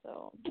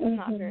 So it's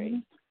not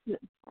very.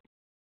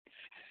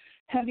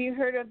 Have you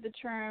heard of the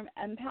term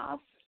empath?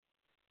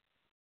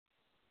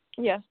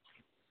 Yes.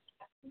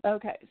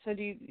 Okay, so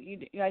do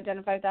you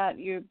identify that?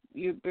 You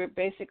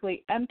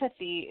basically,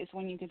 empathy is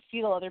when you can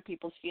feel other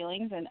people's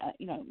feelings and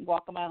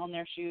walk a mile in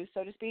their shoes,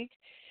 so to speak.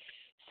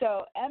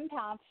 So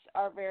empaths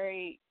are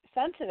very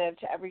sensitive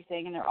to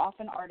everything, and they're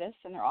often artists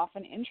and they're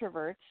often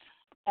introverts,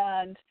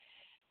 and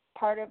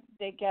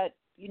they get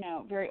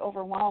very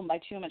overwhelmed by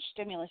too much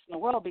stimulus in the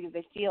world because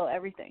they feel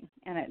everything,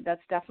 and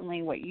that's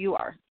definitely what you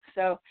are.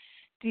 So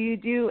do you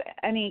do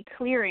any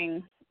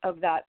clearing of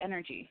that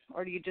energy,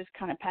 or do you just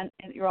kind of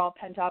you're all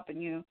pent up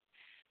and you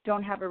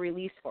don't have a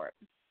release for it?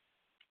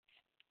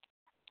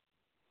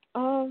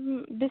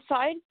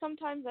 Besides,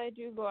 sometimes I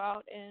do go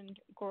out and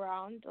go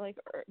around, like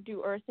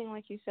do earthing,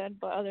 like you said,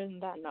 but other than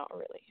that, not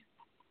really.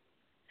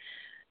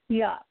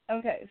 Yeah.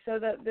 Okay. So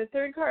the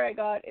third card I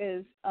got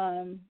is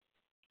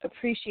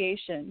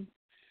appreciation,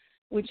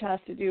 which has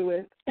to do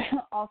with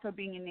also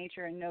being in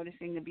nature and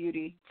noticing the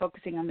beauty,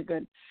 focusing on the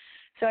good.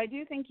 So I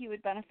do think you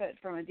would benefit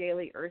from a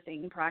daily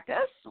earthing practice,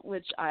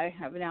 which I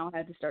have now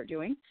had to start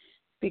doing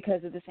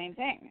because of the same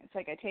thing. It's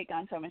like I take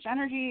on so much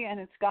energy and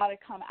it's got to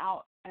come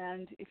out.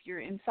 And if you're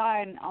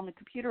inside on the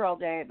computer all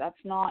day,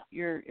 that's not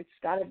it's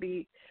got to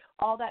be,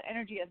 all that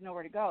energy has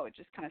nowhere to go. It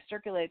just kind of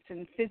circulates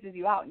and fizzes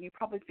you out, and you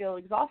probably feel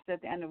exhausted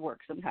at the end of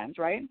work sometimes,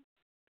 right?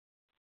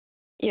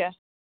 Yeah.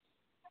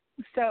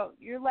 So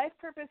your life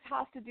purpose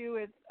has to do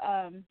with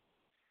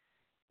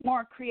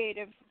more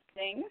creative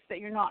things that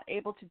you're not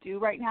able to do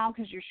right now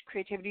because your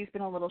creativity has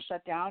been a little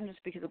shut down just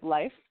because of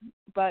life.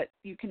 But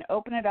you can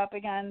open it up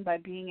again by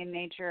being in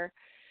nature,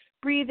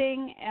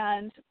 breathing,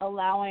 and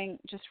allowing,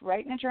 just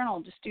write in a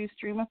journal. Just do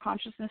stream of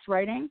consciousness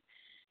writing.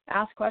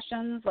 Ask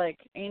questions like,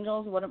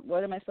 angels,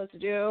 what am I supposed to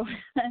do?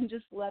 And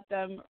just let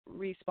them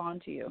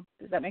respond to you.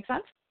 Does that make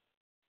sense?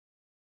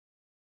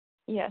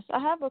 Yes. I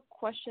have a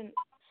question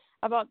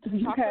about the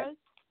chakras.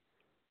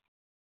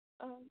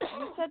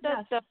 You said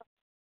that the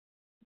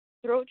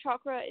throat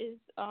chakra is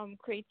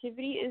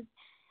creativity. Is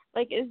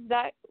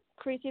that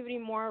creativity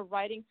more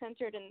writing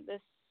centered, and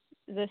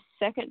the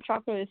second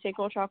chakra, the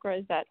sacral chakra,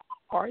 is that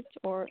art,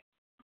 or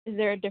is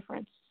there a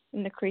difference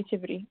in the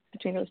creativity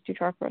between those two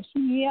chakras?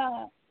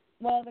 Yeah.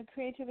 Well, the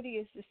creativity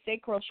is the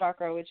sacral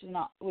chakra, which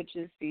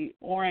is the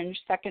orange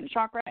second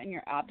chakra in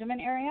your abdomen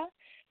area,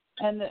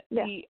 and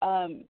the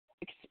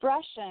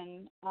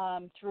expression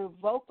through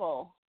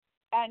vocal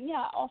and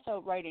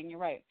also writing. You're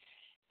right.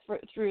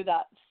 Through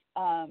that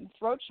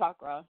throat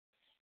chakra,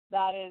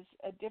 that is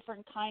a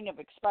different kind of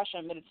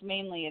expression, but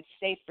it's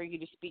safe for you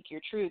to speak your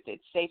truth.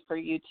 It's safe for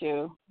you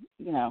to,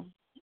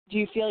 do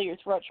you feel your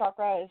throat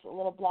chakra is a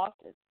little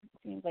blocked? It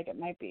seems like it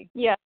might be.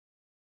 Yeah.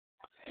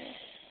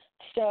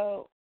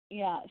 So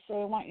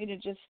I want you to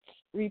just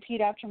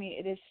repeat after me.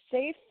 It is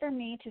safe for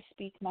me to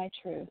speak my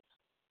truth.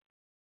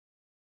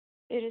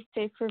 It is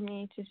safe for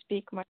me to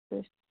speak my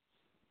truth.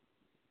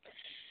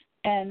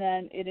 And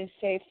then it is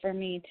safe for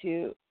me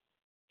to,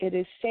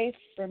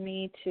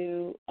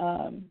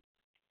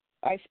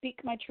 I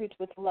speak my truth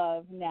with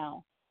love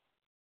now.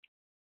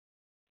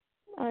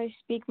 I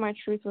speak my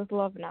truth with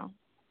love now.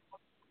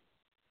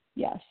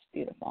 Yes,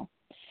 beautiful.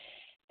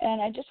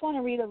 And I just want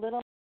to read a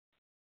little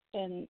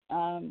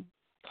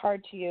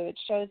card to you. It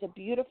shows a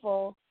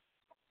beautiful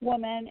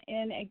woman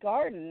in a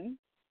garden,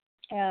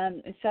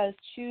 and it says,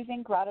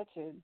 choosing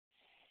gratitude.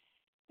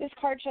 This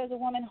card shows a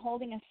woman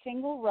holding a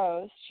single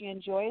rose. She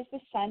enjoys the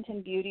scent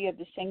and beauty of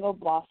the single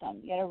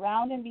blossom, yet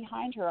around and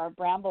behind her are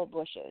bramble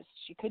bushes.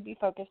 She could be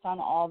focused on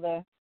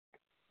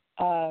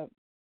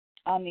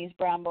on these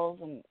brambles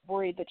and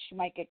worried that she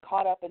might get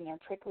caught up in their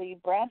prickly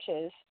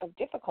branches of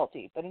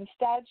difficulty, but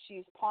instead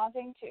she's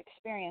pausing to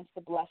experience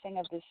the blessing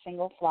of this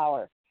single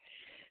flower.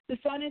 The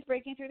sun is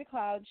breaking through the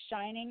clouds,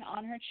 shining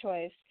on her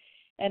choice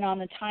and on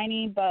the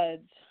tiny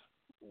buds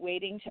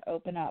waiting to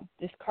open up.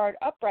 This card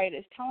upright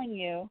is telling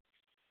you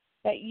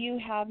that you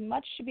have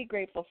much to be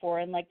grateful for,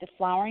 and like the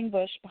flowering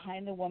bush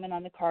behind the woman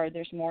on the card,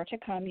 there's more to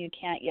come you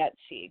can't yet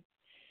see.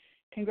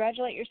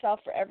 Congratulate yourself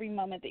for every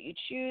moment that you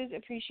choose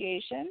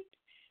appreciation.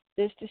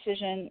 This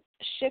decision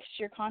shifts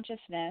your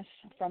consciousness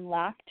from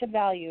lack to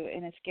value,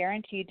 and it's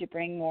guaranteed to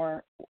bring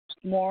more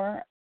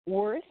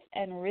worth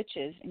and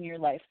riches in your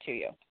life to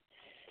you.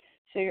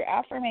 So your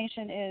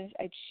affirmation is,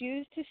 I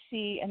choose to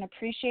see and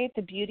appreciate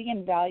the beauty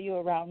and value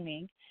around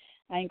me.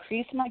 I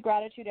increase my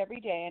gratitude every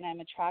day, and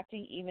I'm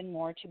attracting even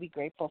more to be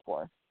grateful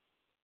for.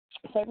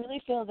 So I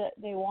really feel that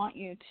they want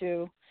you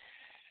to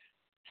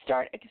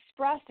start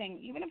expressing,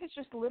 even if it's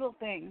just little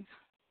things,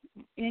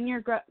 in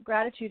your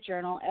gratitude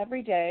journal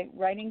every day,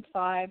 writing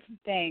 5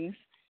 things.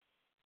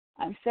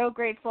 I'm so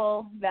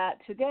grateful that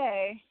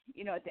today,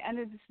 at the end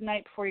of this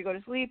night before you go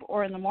to sleep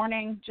or in the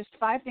morning, just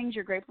 5 things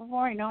you're grateful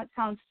for. I know it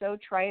sounds so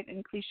trite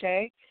and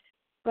cliche,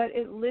 but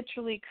it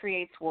literally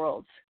creates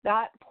worlds.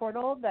 That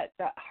portal, that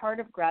heart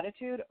of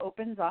gratitude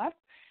opens up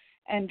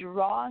and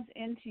draws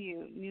into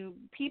you new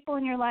people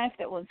in your life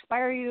that will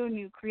inspire you,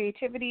 new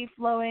creativity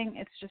flowing.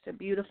 It's just a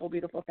beautiful,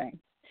 beautiful thing.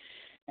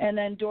 And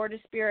then door to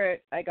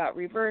spirit, I got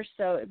reversed,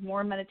 so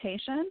more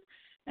meditation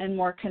and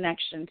more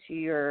connection to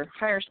your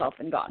higher self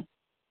and God.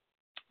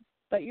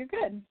 But you're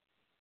good.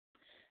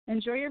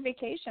 Enjoy your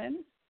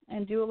vacation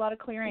and do a lot of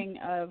clearing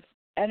of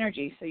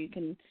energy so you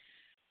can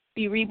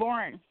be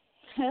reborn.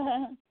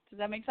 Does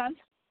that make sense?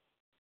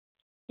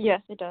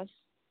 Yes, it does.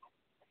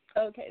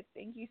 Okay,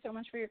 thank you so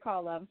much for your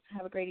call, love.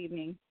 Have a great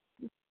evening.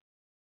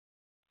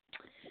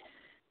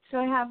 So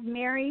I have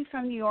Mary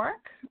from New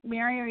York.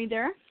 Mary, are you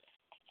there?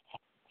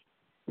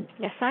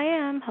 Yes, I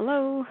am.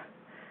 Hello.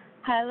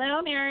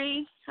 Hello,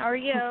 Mary. How are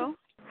you?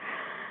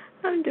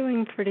 I'm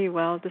doing pretty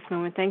well at this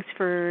moment. Thanks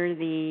for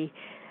the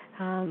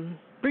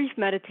brief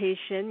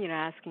meditation,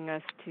 asking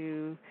us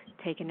to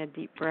take in a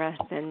deep breath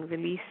and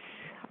release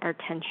our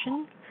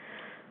tension.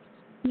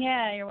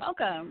 Yeah, you're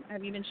welcome.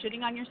 Have you been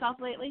shitting on yourself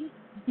lately?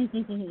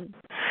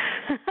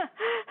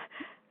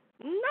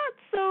 Not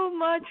so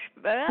much,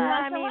 but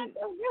Oh,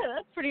 good.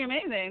 That's pretty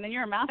amazing. Then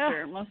you're a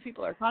master. Most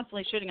people are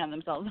constantly shitting on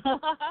themselves.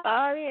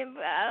 A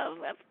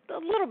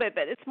little bit,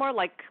 but it's more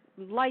like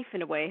life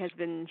in a way has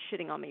been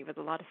shitting on me with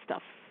a lot of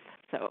stuff.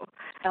 So.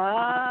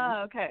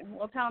 Okay.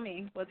 Well, tell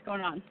me what's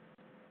going on.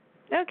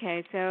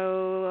 Okay,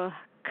 so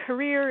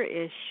career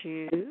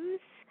issues.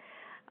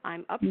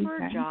 I'm up for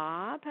a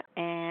job,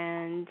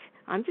 and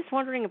I'm just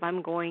wondering if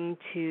I'm going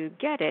to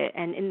get it.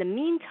 And in the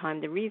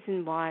meantime, the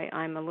reason why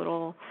I'm a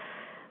little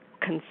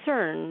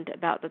concerned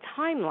about the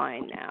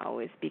timeline now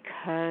is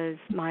because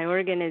my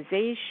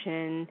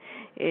organization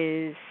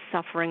is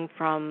suffering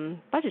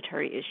from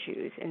budgetary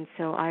issues, and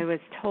so I was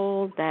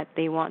told that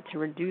they want to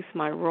reduce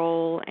my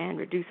role and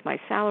reduce my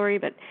salary,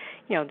 but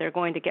they're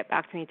going to get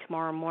back to me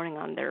tomorrow morning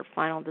on their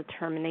final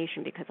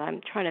determination because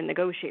I'm trying to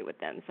negotiate with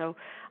them. So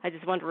I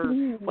just wonder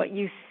what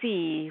you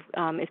see,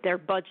 if they're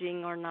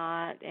budging or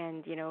not,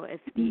 and if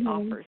the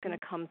offer is going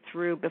to come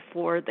through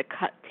before the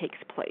cut takes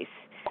place.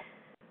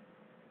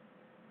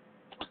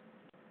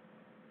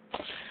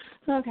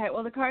 Okay,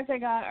 well, the cards I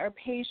got are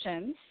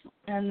Patience,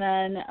 and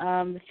then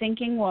the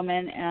Thinking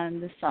Woman,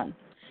 and the Sun.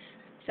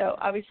 So,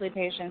 obviously,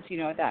 Patience, you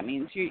know what that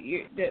means.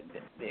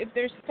 If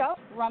there's stuff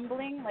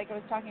rumbling, like I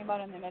was talking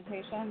about in the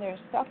meditation, there's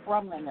stuff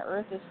rumbling. The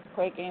earth is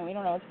quaking. We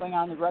don't know what's going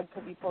on. The rug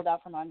could be pulled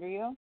out from under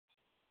you.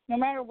 No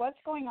matter what's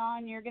going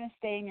on, you're going to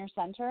stay in your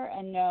center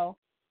and know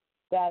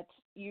that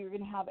you're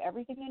going to have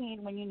everything you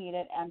need when you need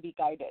it and be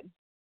guided.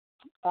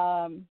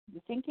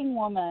 The Thinking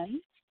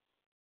Woman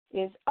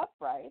is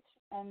upright,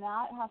 and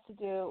that has to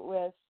do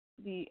with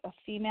a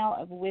female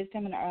of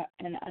wisdom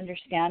and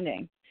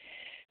understanding.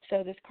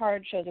 So this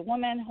card shows a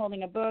woman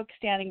holding a book,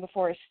 standing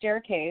before a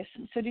staircase.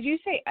 So did you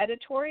say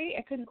editory?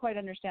 I couldn't quite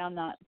understand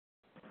that.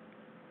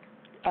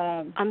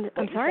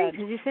 I'm sorry.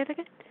 Did you say that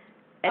again?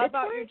 Editory?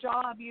 About your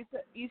job,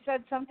 you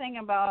said something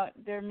about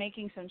they're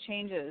making some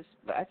changes,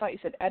 but I thought you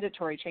said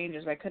editory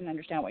changes. But I couldn't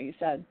understand what you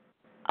said.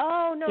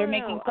 Oh no, they're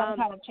making some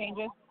kind of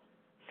changes.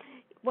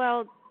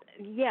 Well.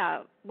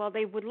 Yeah, well,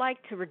 they would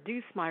like to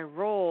reduce my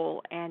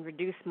role and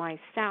reduce my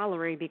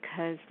salary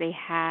because they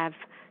have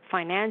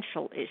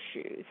financial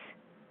issues.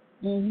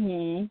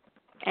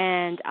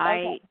 And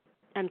I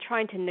am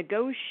trying to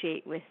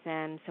negotiate with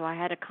them. So I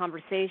had a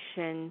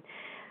conversation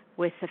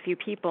with a few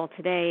people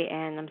today,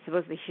 and I'm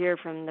supposed to hear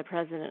from the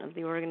president of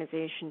the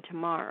organization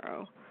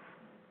tomorrow.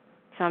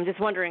 So I'm just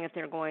wondering if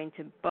they're going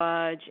to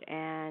budge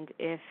and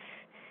if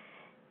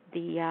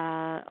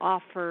the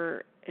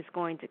offer is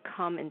going to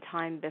come in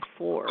time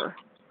before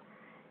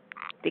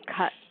the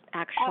cut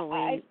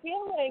actually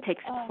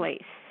takes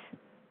place.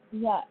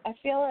 Yeah, I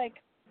feel like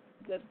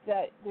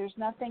that there's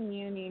nothing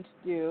you need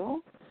to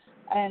do,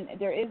 and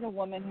there is a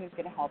woman who's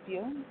going to help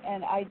you,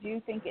 and I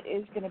do think it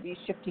is going to be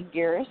shifting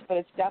gears, but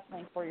it's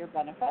definitely for your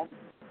benefit.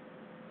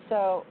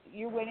 So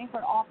you're waiting for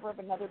an offer of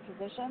another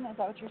position, is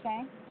that what you're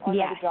saying? Or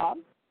another job?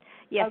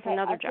 Yes,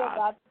 another job. I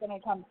feel that's going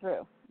to come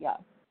through, yeah.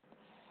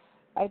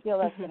 I feel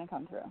that's going to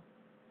come through.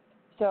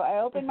 So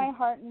I open my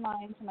heart and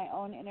mind to my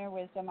own inner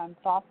wisdom. I'm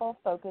thoughtful,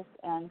 focused,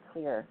 and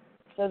clear.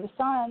 So the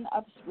Sun,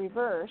 up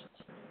reversed,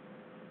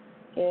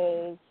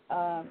 is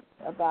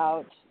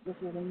about this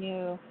is a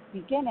new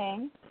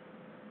beginning.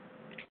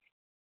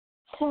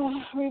 So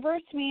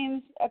reverse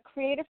means a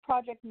creative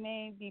project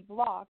may be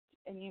blocked,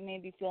 and you may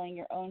be feeling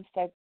your own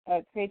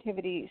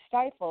creativity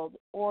stifled,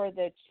 or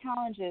the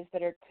challenges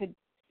that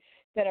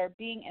are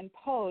being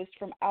imposed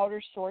from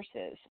outer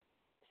sources.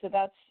 So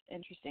that's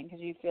interesting because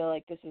you feel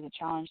like this is a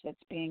challenge that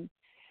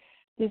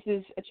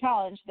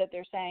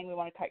they're saying we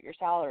want to cut your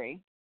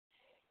salary,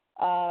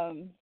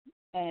 and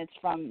it's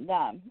from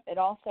them. It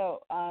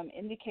also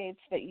indicates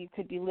that you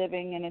could be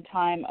living in a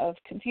time of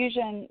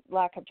confusion,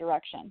 lack of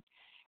direction.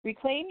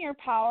 Reclaim your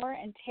power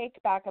and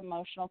take back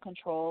emotional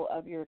control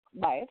of your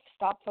life.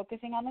 Stop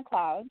focusing on the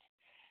clouds.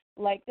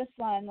 Like the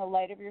sun, the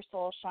light of your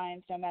soul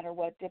shines no matter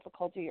what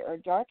difficulty or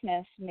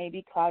darkness may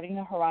be clouding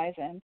the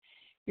horizon.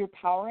 Your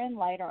power and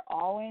light are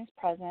always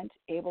present,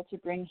 able to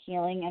bring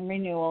healing and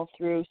renewal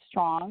through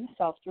strong,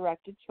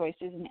 self-directed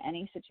choices in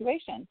any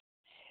situation.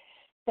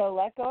 So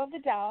let go of the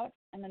doubt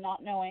and the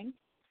not knowing,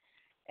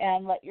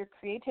 and let your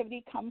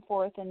creativity come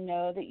forth and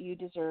know that you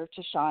deserve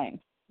to shine.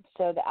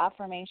 So the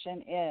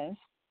affirmation is,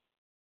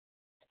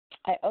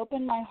 I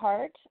open my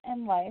heart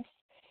and life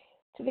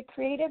to the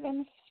creative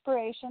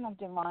inspiration of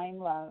divine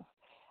love.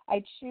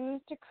 I choose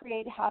to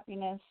create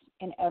happiness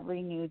in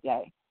every new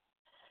day.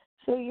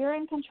 So you're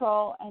in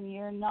control, and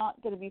you're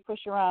not going to be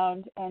pushed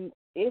around. And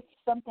if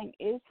something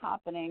is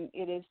happening,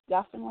 it is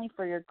definitely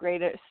for your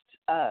greatest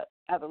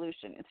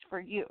evolution. It's for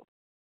you.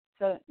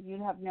 So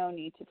you have no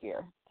need to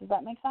fear. Does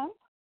that make sense?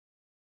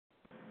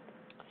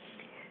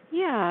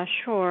 Yeah,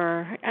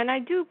 sure. And I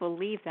do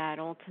believe that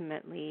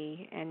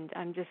ultimately. And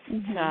I'm just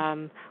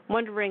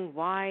wondering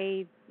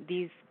why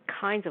these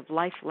kinds of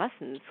life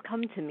lessons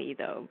come to me,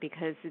 though,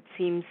 because it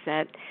seems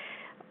that,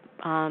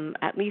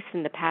 at least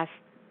in the past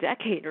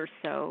decade or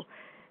so,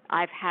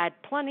 I've had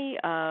plenty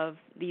of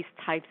these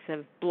types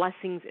of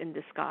blessings in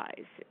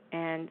disguise.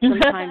 And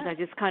sometimes I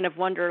just kind of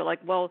wonder, like,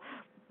 well,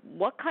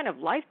 what kind of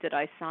life did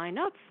I sign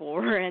up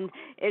for? And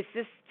it's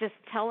just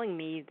telling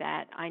me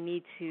that I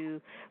need to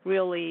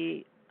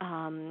really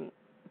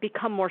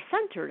become more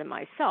centered in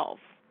myself.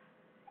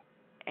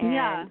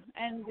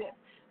 And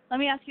let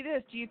me ask you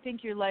this. Do you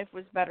think your life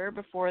was better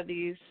before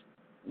these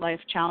life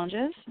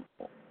challenges,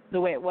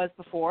 the way it was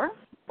before,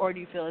 or do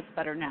you feel it's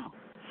better now?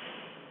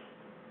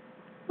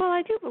 Well,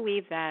 I do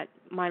believe that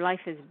my life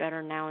is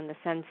better now in the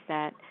sense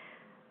that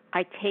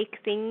I take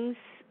things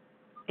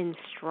in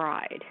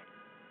stride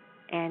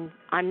and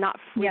I'm not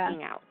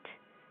freaking out.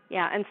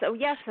 Yeah, and so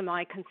yes, am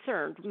I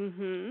concerned?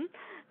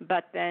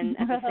 But then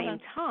at the same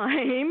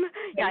time,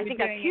 I think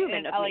that's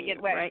human of me,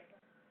 right? Right.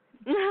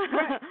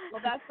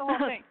 Well, that's the whole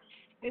thing.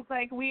 It's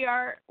like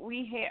we're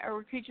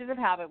creatures of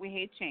habit. We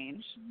hate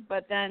change,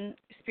 but then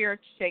spirit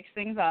shakes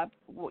things up.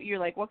 You're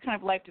like, what kind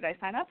of life did I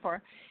sign up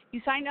for?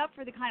 You signed up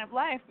for the kind of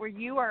life where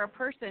you are a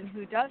person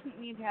who doesn't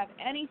need to have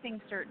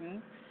anything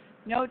certain,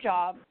 no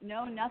job,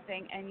 no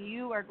nothing, and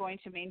you are going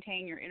to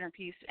maintain your inner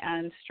peace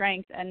and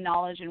strength and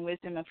knowledge and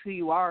wisdom of who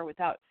you are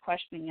without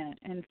questioning it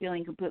and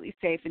feeling completely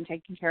safe and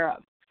taken care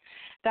of.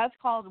 That's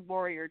called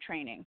warrior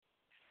training.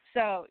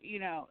 So,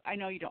 I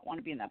know you don't want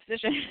to be in that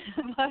position,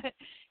 but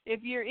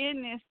if you're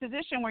in this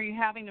position where you're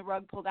having the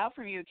rug pulled out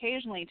from you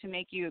occasionally to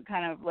make you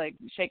kind of like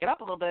shake it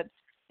up a little bit,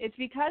 it's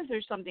because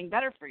there's something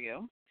better for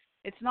you.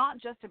 It's not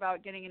just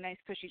about getting a nice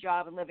cushy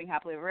job and living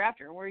happily ever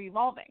after. We're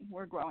evolving.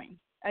 We're growing.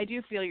 I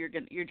do feel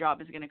your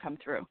job is going to come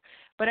through.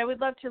 But I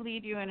would love to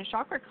lead you in a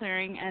chakra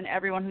clearing and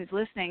everyone who's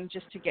listening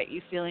just to get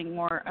you feeling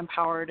more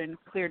empowered and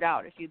cleared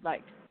out if you'd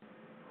like.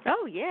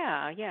 Oh,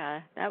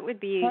 yeah. That would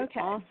be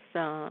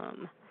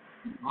awesome.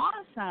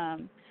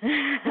 Awesome.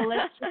 Well,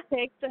 let's just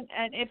take some,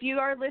 and if you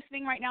are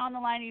listening right now on the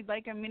line, you'd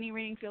like a mini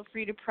reading, feel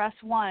free to press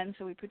 1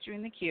 so we put you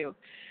in the queue.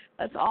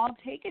 Let's all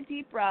take a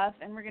deep breath,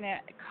 and we're going to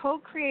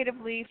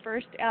co-creatively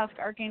first ask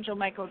Archangel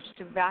Michael just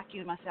to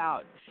vacuum us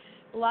out.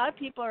 A lot of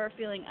people are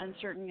feeling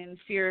uncertain and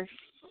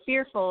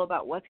fearful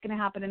about what's going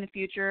to happen in the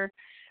future.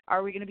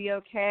 Are we going to be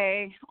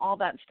okay? All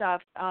that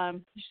stuff.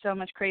 There's so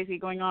much crazy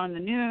going on in the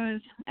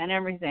news and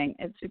everything.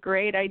 It's a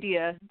great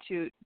idea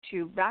to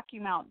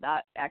vacuum out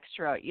that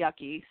extra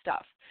yucky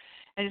stuff.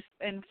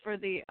 And for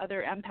the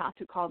other empath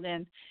who called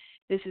in,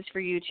 this is for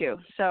you too.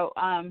 So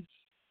I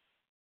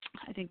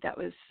think that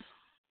was,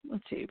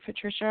 let's see,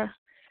 Patricia.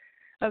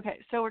 Okay,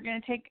 so we're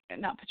going to take,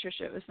 not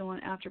Patricia, it was the one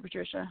after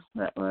Patricia.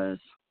 That was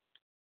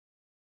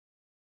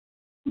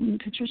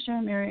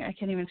Patricia, Mary, I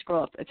can't even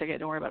scroll up. It's okay,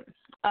 don't worry about it.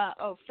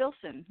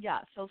 Filson. Yeah,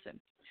 Filson.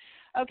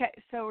 Okay,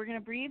 so we're going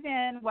to breathe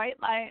in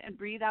white light and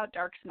breathe out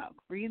dark smoke.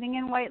 Breathing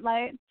in white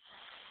light.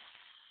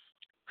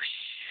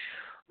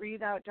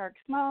 Breathe out dark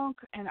smoke.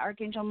 And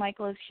Archangel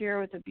Michael is here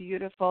with a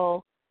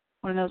beautiful,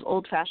 one of those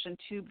old-fashioned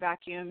tube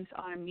vacuums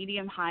on a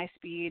medium-high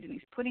speed, and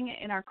he's putting it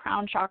in our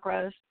crown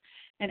chakras.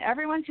 And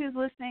everyone who's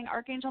listening,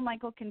 Archangel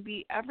Michael can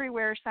be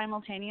everywhere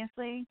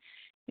simultaneously.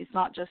 He's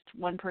not just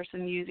one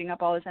person using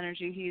up all his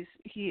energy.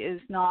 He is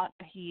not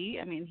a he.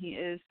 I mean, he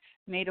is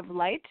made of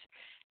light,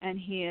 and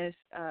he is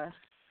a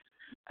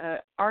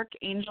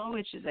archangel,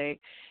 which is a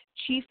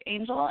chief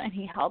angel, and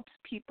he helps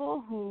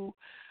people who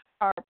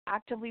are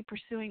actively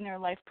pursuing their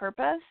life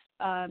purpose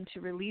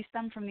to release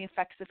them from the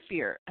effects of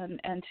fear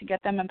and to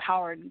get them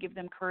empowered and give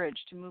them courage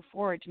to move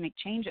forward, to make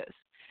changes.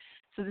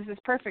 So this is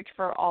perfect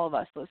for all of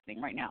us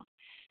listening right now.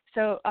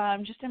 So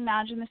just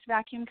imagine this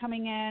vacuum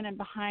coming in, and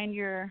behind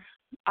your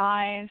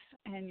eyes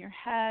and your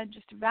head,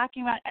 just to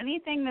vacuum out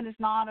anything that is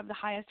not of the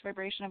highest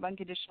vibration of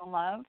unconditional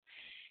love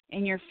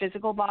in your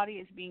physical body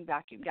is being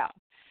vacuumed out.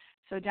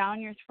 So down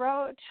your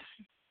throat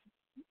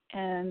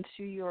and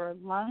to your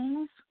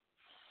lungs,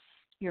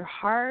 your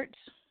heart,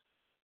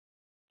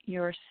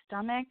 your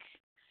stomach,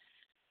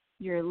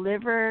 your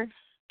liver,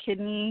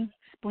 kidney,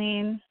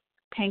 spleen,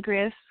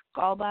 pancreas,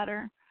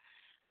 gallbladder,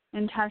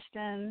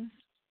 intestines,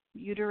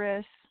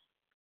 uterus,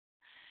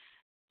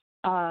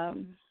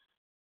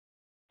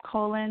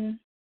 colon,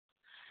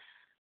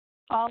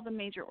 all the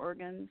major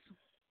organs,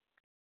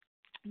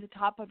 the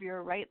top of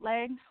your right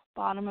leg,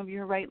 bottom of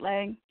your right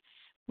leg,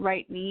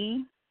 right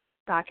knee,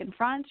 back and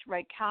front,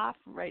 right calf,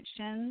 right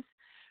shins,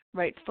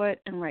 right foot,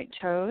 and right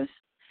toes,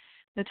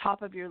 the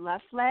top of your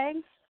left leg,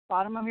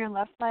 bottom of your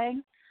left leg,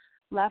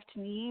 left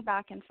knee,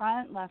 back and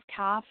front, left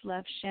calf,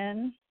 left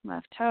shin,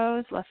 left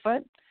toes, left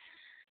foot,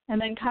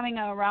 and then coming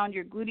around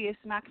your gluteus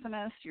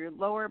maximus, your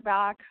lower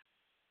back,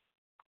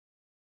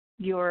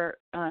 your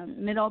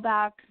middle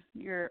back,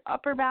 your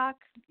upper back,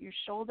 your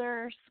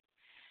shoulders,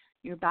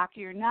 your back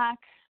of your neck,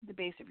 the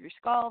base of your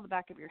skull, the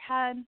back of your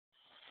head.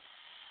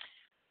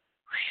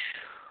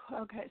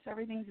 Okay, so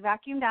everything's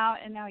vacuumed out,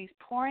 and now he's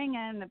pouring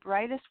in the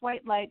brightest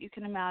white light you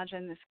can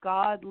imagine, this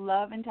God,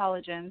 love,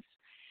 intelligence,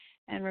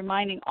 and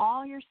reminding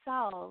all your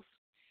cells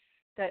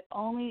that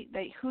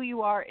who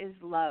you are is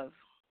love.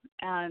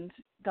 And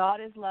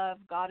God is love,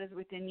 God is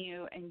within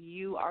you, and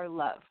you are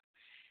love.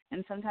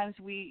 And sometimes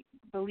we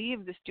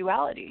believe this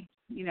duality,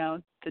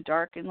 the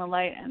dark and the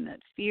light, and that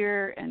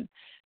fear and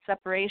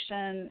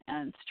separation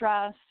and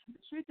stress. The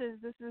truth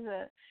is, this is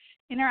a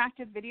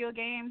interactive video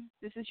game.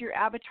 This is your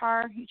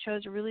avatar. You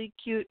chose a really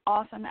cute,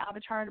 awesome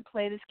avatar to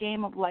play this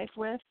game of life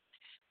with.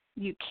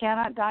 You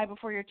cannot die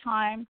before your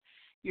time.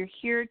 You're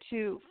here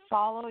to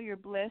follow your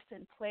bliss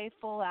and play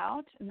full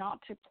out, not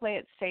to play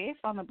it safe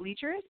on the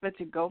bleachers, but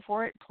to go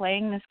for it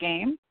playing this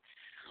game.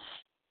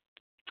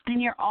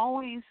 And you're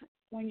always,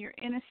 when you're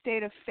in a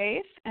state of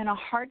faith and a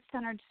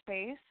heart-centered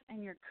space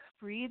and you're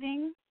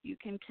breathing, you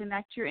can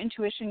connect your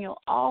intuition.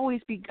 You'll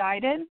always be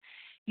guided.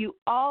 You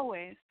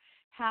always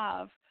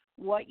have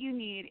what you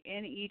need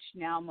in each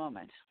now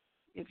moment.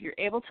 If you're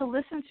able to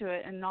listen to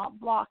it and not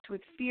blocked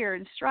with fear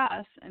and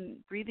stress and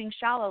breathing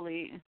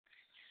shallowly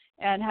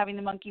and having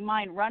the monkey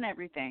mind run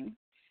everything,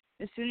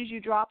 as soon as you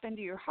drop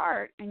into your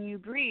heart and you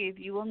breathe,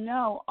 you will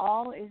know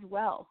all is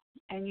well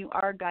and you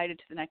are guided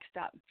to the next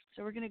step.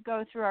 So we're going to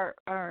go through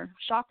our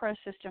chakra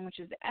system, which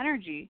is the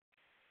energy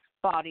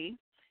body.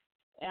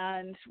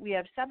 And we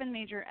have 7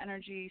 major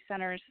energy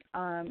centers,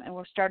 and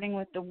we're starting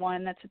with the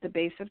one that's at the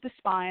base of the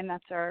spine.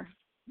 That's our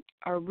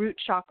root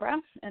chakra,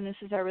 and this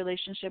is our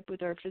relationship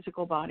with our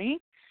physical body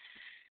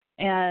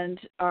and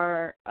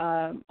our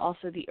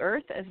also the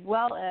earth, as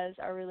well as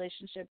our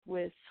relationship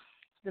with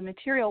the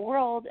material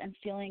world and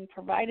feeling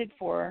provided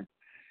for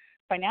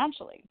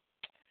financially.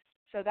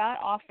 So that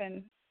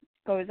often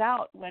goes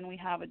out when we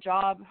have a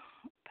job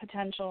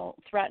potential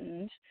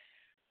threatened,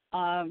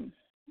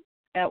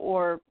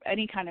 or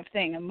any kind of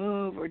thing, a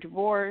move or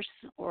divorce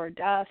or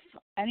death,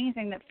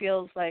 anything that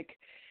feels like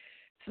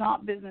it's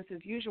not business as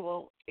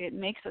usual, it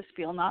makes us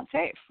feel not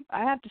safe.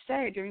 I have to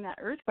say, during that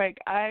earthquake,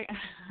 I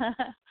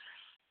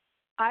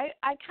kind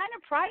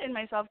of prided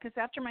myself, because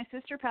after my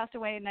sister passed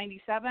away in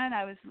 '97,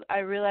 I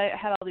realized I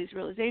had all these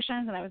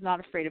realizations, and I was not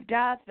afraid of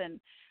death, and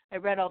I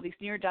read all these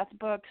near-death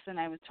books, and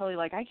I was totally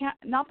like, I can't,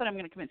 not that I'm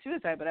going to commit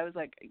suicide, but I was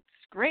like, it's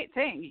a great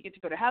thing. You get to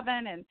go to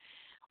heaven, and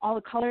all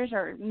the colors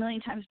are a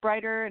million times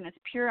brighter, and it's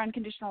pure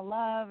unconditional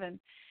love, and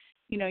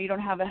you don't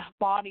have a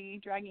body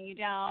dragging you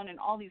down and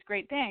all these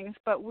great things.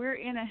 But we're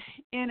in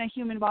a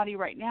human body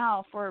right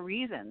now for a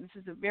reason.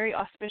 This is a very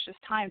auspicious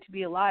time to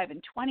be alive in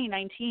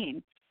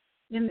 2019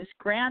 in this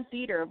grand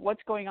theater of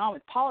what's going on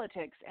with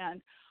politics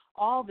and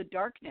all the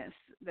darkness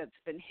that's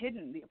been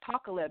hidden. The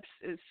apocalypse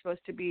is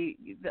supposed to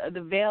be,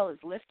 the veil is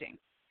lifting.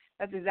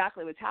 That's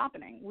exactly what's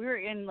happening. We're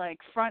in like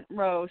front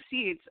row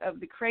seats of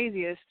the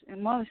craziest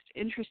and most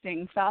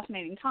interesting,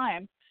 fascinating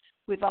time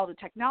with all the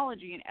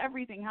technology and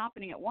everything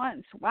happening at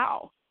once.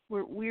 Wow.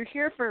 We're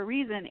here for a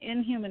reason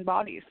in human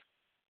bodies,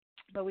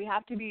 but we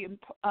have to be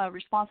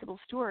responsible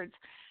stewards,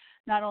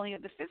 not only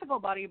of the physical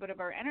body, but of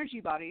our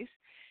energy bodies,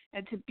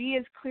 and to be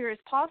as clear as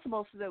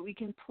possible so that we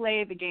can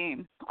play the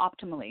game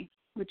optimally,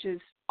 which is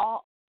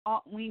all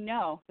we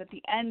know that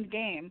the end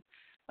game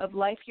of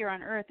life here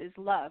on earth is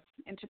love,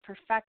 and to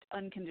perfect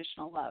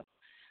unconditional love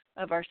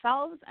of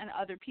ourselves and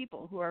other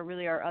people who are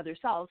really our other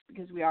selves,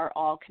 because we are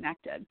all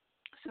connected.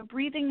 So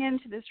breathing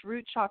into this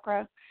root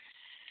chakra,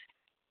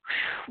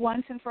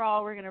 once and for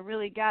all, we're going to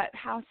really get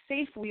how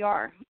safe we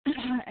are,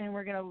 and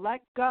we're going to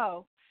let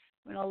go.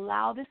 We're going to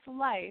allow this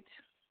light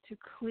to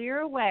clear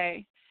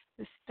away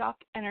the stuck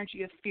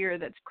energy of fear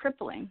that's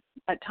crippling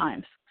at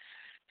times.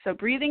 So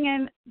breathing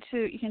in,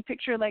 you can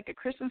picture like a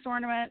Christmas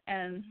ornament,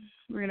 and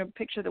we're going to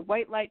picture the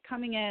white light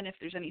coming in. If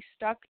there's any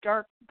stuck,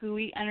 dark,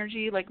 gooey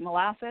energy like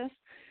molasses,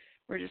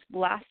 we're just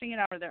blasting it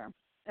out of there.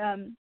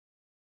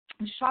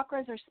 The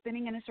chakras are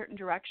spinning in a certain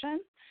direction,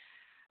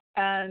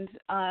 and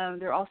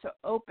they're also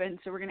open.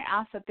 So we're going to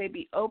ask that they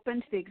be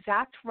open to the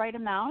exact right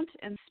amount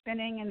and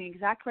spinning in the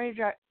exact right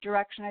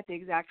direction at the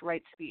exact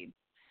right speed.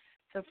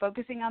 So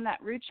focusing on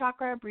that root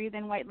chakra, breathe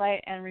in white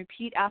light and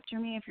repeat after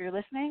me if you're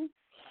listening.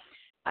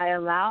 I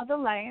allow the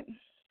light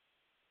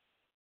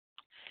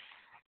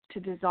to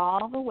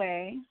dissolve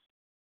away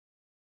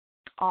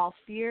all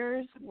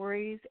fears,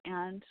 worries,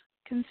 and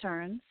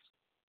concerns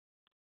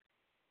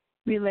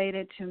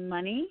related to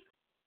money,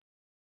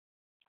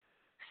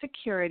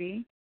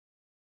 security,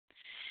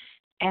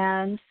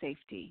 and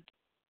safety.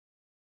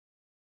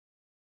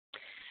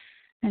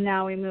 And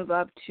now we move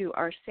up to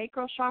our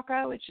sacral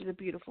chakra, which is a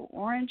beautiful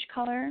orange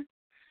color.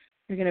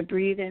 You're going to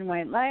breathe in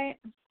white light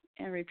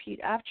and repeat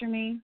after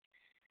me.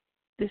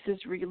 This is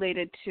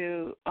related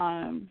to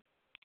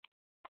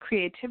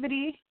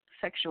creativity,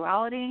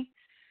 sexuality,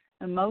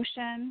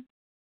 emotion.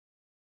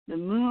 The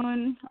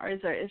moon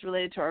is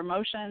related to our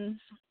emotions.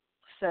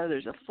 So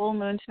there's a full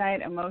moon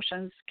tonight.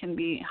 Emotions can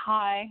be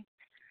high,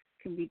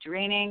 can be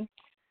draining.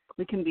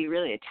 We can be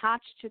really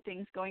attached to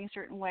things going a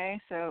certain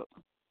way. So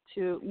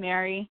to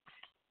Mary,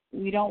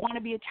 we don't want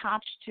to be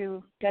attached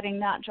to getting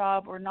that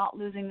job or not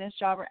losing this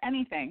job or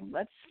anything.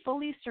 Let's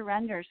fully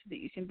surrender so that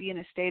you can be in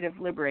a state of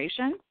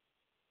liberation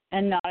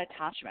and not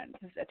attachment.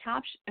 Because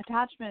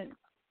attachment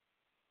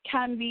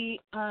can be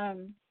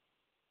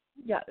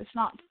it's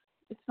not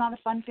a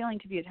fun feeling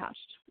to be attached.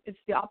 It's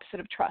the opposite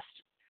of trust.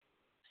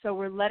 So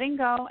we're letting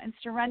go and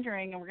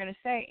surrendering, and we're going to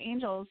say,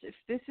 angels, if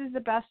this is the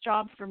best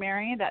job for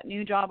Mary, that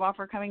new job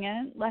offer coming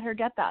in, let her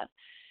get that.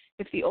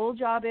 If the old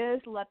job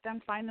is, let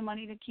them find the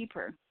money to keep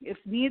her. If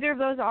neither of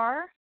those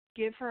are,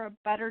 give her a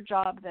better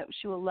job that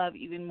she will love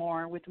even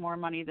more with more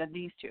money than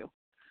these two.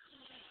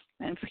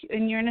 And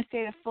you're in a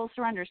state of full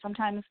surrender.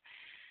 Sometimes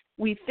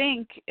we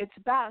think it's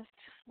best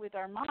with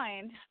our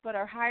mind, but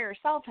our higher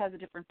self has a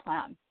different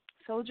plan.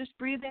 So just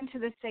breathe into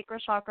this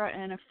sacral chakra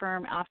and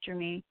affirm after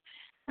me.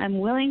 I'm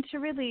willing to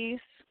release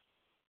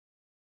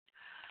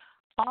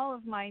all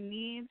of my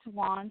needs,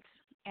 wants,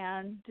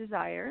 and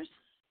desires,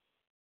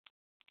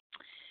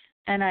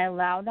 and I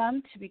allow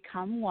them to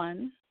become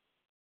one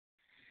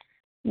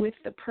with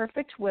the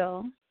perfect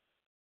will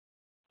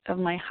of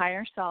my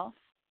higher self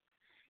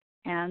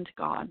and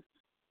God.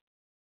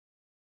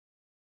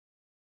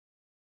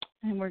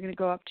 And we're going to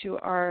go up to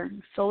our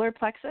solar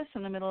plexus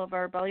in the middle of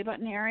our belly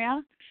button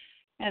area.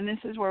 And this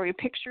is where we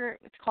picture,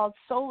 it's called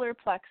solar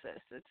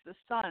plexus. It's the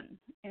sun.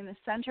 In the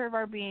center of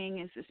our being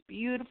is this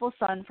beautiful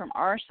sun from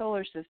our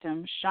solar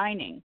system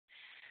shining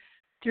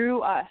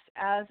through us,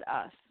 as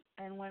us.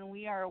 And when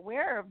we are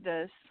aware of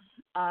this,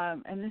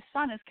 and this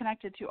sun is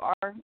connected to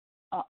our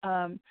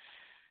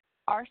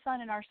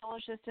sun in our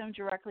solar system,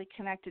 directly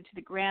connected to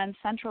the grand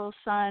central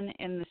sun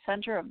in the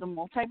center of the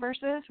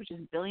multiverses, which is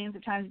billions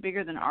of times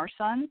bigger than our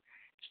sun.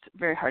 It's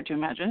very hard to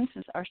imagine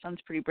since our sun's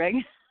pretty big.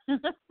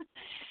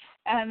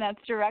 And that's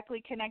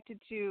directly connected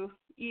to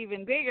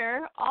even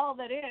bigger, all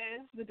that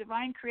is, the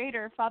divine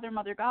creator, Father,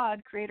 Mother,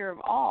 God, creator of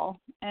all.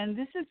 And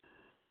this is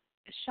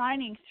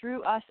shining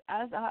through us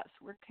as us.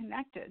 We're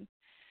connected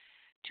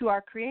to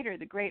our creator,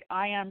 the great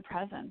I am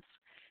presence.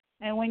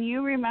 And when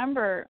you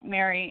remember,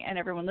 Mary, and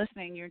everyone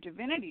listening, your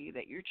divinity,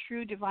 that your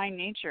true divine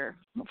nature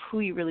of who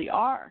you really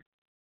are,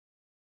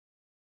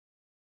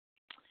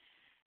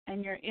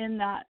 and you're in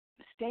that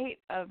state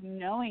of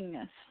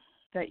knowingness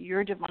that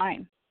you're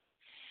divine,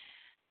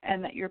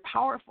 and that you're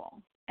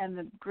powerful, and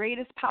the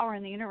greatest power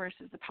in the universe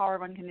is the power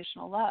of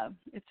unconditional love.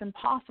 It's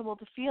impossible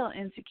to feel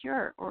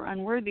insecure or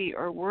unworthy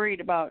or worried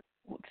about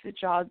if the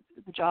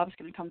job's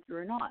going to come through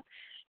or not,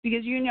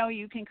 because you know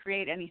you can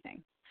create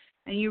anything,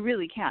 and you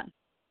really can.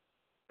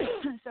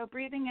 So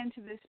breathing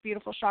into this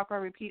beautiful chakra,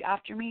 repeat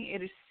after me.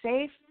 It is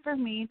safe for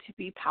me to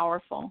be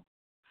powerful.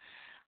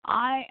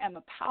 I am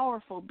a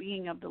powerful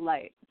being of the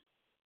light.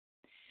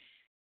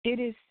 It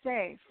is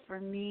safe for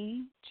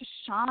me to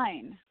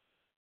shine.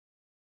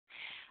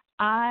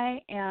 I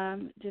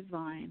am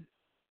divine.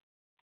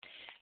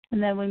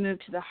 And then we move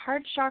to the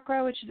heart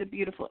chakra, which is a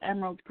beautiful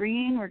emerald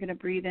green. We're going to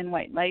breathe in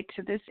white light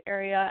to this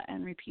area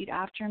and repeat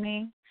after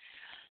me.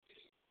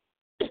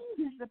 This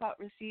is about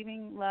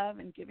receiving love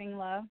and giving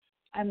love.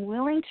 I'm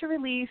willing to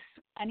release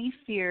any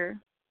fear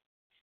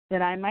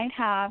that I might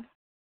have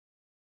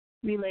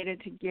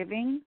related to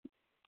giving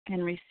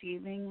and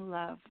receiving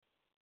love.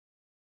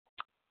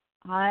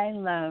 I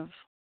love.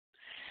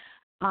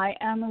 I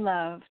am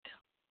loved.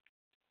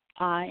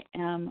 I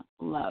am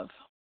love.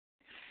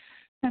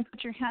 And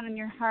put your hand on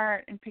your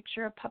heart and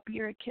picture a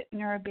puppy or a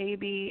kitten or a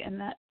baby, and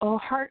that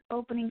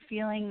heart-opening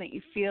feeling that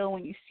you feel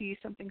when you see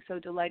something so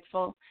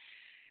delightful.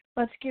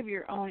 Let's give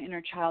your own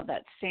inner child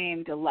that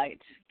same delight,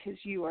 because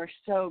you are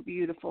so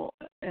beautiful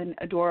and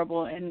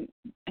adorable and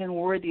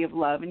worthy of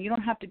love. And you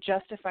don't have to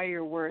justify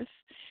your worth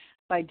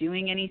by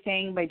doing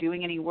anything, by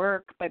doing any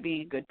work, by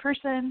being a good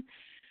person.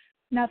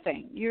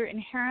 Nothing. You're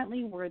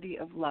inherently worthy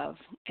of love,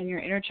 and your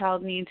inner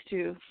child needs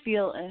to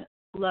feel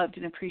loved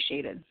and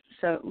appreciated.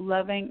 So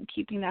loving,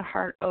 keeping that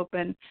heart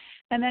open.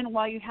 And then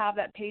while you have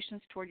that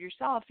patience toward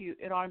yourself,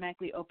 it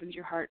automatically opens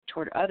your heart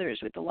toward others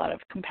with a lot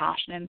of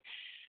compassion and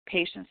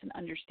patience and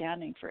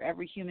understanding for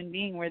every human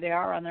being where they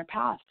are on their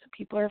path.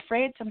 People are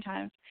afraid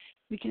sometimes.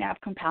 We can have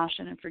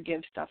compassion and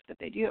forgive stuff that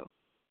they do.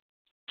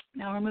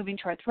 Now we're moving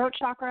to our throat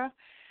chakra,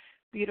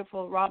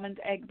 beautiful robin's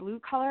egg blue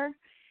color.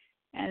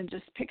 And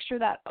just picture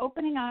that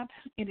opening up.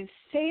 It is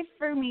safe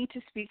for me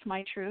to speak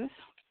my truth.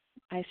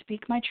 I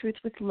speak my truth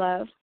with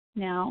love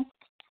now.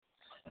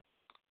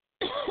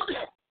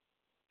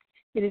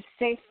 It is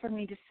safe for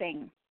me to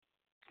sing.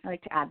 I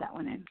like to add that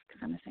one in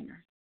because I'm a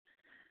singer.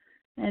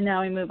 And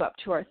now we move up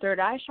to our third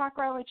eye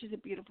chakra, which is a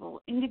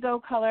beautiful indigo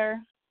color.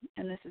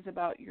 And this is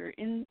about your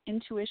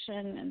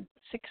intuition and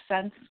sixth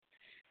sense.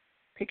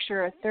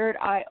 Picture a third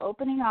eye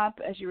opening up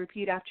as you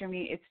repeat after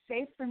me. It's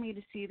safe for me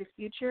to see the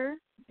future.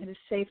 It is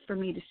safe for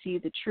me to see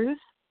the truth.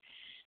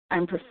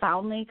 I'm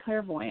profoundly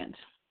clairvoyant.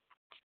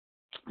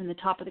 And the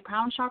top of the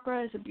crown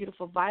chakra is a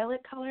beautiful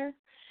violet color.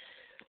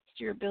 It's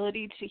your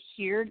ability to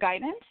hear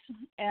guidance.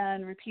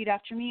 And repeat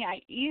after me.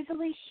 I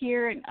easily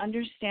hear and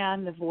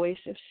understand the voice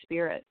of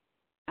spirit.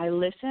 I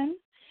listen.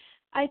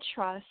 I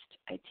trust.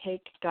 I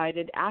take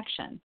guided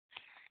action.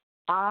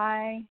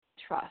 I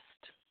trust.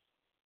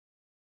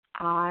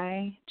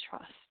 I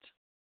trust.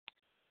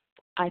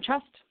 I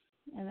trust.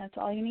 And that's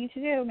all you need to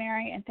do,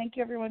 Mary. And thank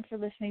you, everyone, for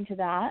listening to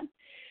that.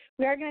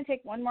 We are going to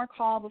take one more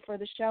call before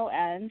the show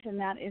ends, and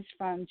that is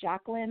from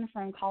Jacqueline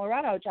from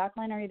Colorado.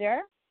 Jacqueline, are you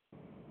there?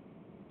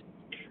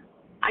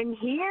 I'm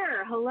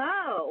here.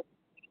 Hello.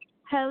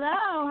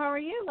 Hello. How are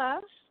you,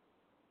 love?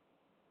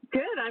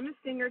 Good. I'm a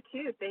singer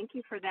too. Thank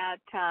you for that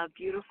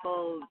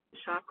beautiful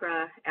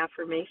chakra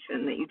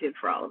affirmation that you did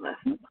for all of us.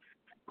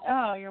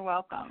 Oh, you're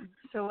welcome.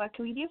 So what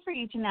can we do for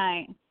you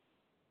tonight?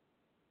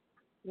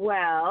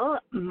 Well,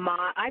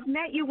 I've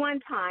met you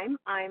one time.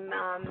 I'm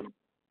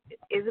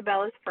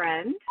Isabella's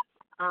friend,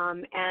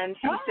 and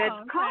she said,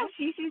 call.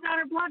 She's on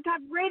her Blog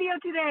Talk Radio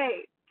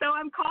today. So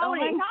I'm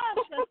calling. Oh my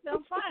gosh, that's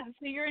so fun.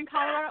 So you're in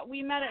Colorado.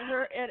 We met at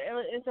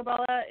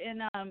Isabella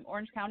in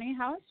Orange County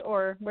house,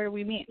 or where did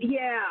we meet?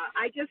 Yeah,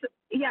 I just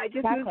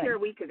moved here a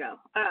week ago.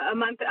 A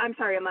month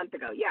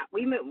ago. Yeah,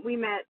 we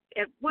met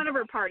at one of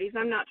her parties.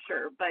 I'm not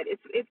sure, but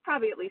it's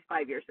probably at least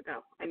 5 years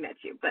ago I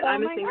met you. But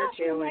I'm a singer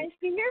too. Nice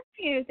to hear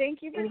from you.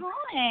 Thank you for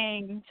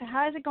calling. So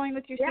how is it going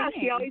with your singing?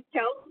 Yeah, she always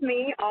tells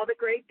me all the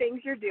great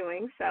things you're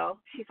doing. So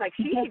she's like,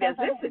 she does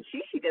this and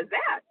she does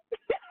that.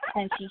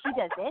 And she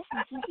does this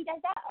and she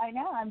does that. I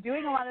know. I'm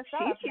doing a lot of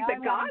stuff. She's a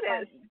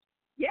goddess.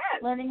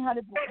 Yes. Learning how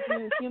to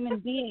do human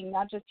being,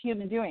 not just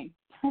human doing.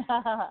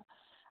 I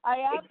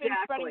have been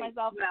spreading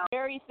myself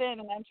very thin,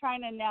 and I'm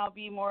trying to now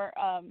be more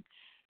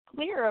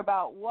clear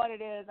about what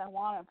it is I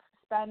want to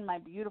spend my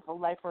beautiful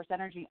life force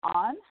energy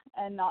on,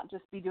 and not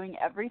just be doing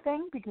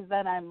everything, because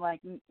then I'm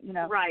like,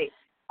 Right.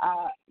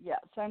 Yeah,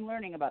 so I'm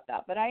learning about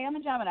that. But I am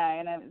a Gemini,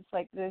 and it's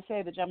like they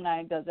say, the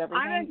Gemini does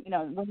everything.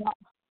 We're not.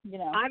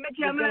 I'm a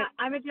Gemini.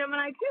 I'm a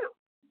Gemini too.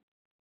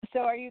 So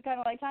are you kind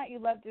of like that? You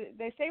love to.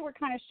 They say we're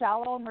kind of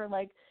shallow and we're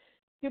like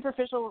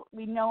superficial.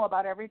 We know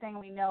about everything.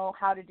 We know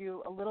how to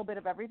do a little bit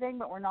of everything,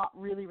 but we're not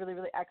really, really,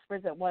 really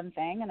experts at one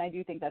thing. And I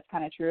do think that's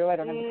kind of true. I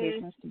don't have the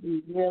patience to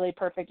be really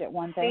perfect at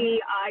one thing.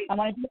 See, I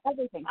want to do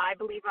everything. I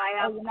believe I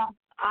have.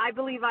 I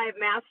believe I have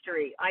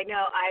mastery. I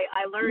know.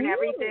 I learn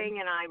everything,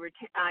 and I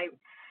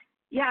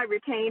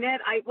retain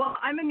it.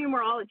 I'm a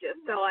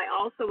numerologist, so I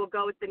also will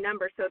go with the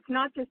numbers. So it's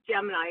not just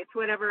Gemini; it's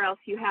whatever else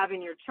you have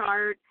in your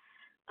chart,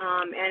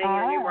 and in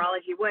your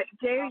numerology. What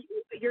day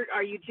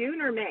are you?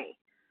 June or May?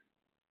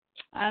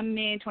 I'm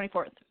May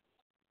 24th.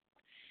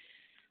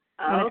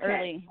 Oh, okay.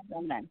 Early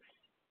Gemini.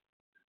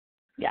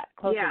 Yeah,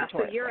 closer to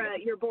Taurus. So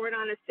you're born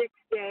on a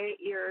 6th day.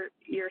 Your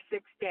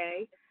 6th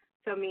day,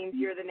 so it means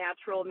you're the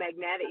natural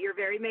magnetic. You're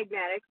very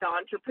magnetic, the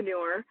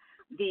entrepreneur,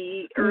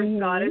 the Earth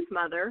Goddess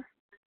Mother.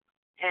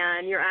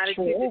 And your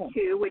attitude is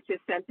 2, which is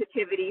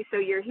sensitivity. So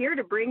you're here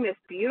to bring this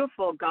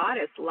beautiful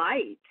goddess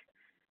light,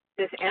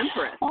 this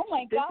empress. Oh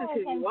my this gosh,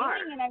 is who you are.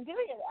 I'm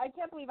doing it. I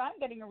can't believe I'm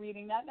getting a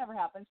reading. That never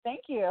happens.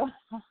 Thank you.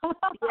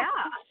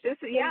 You're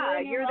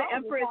the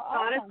empress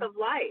goddess of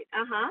light.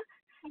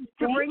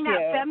 To bring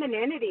that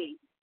femininity.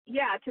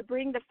 Yeah, to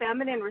bring the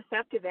feminine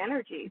receptive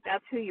energy.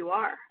 That's who you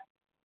are.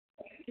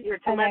 You're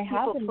to let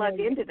people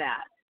plug into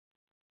that.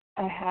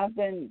 I have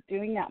been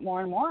doing that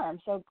more and more. I'm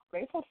so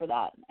grateful for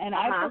that. And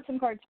I pulled some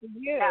cards for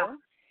you. Yeah.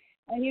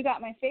 And you got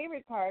my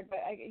favorite card, but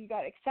you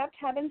got accept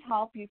heaven's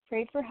help. You've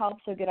prayed for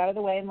help, so get out of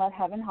the way and let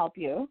heaven help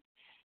you.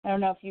 I don't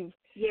know if you've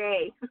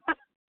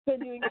been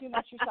doing too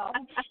much yourself.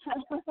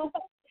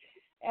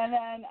 And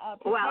then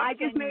I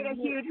just made a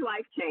huge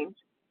life change.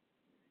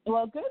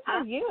 Well, good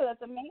for you.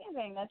 That's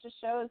amazing. That just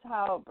shows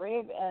how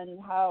brave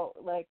and how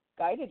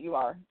guided you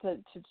are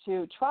to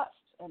trust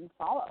and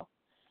follow.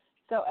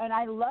 So, and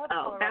I love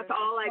Colorado that's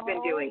all I've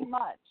been doing.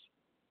 Much.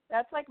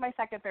 That's like my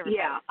second favorite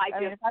place. I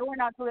mean, if I were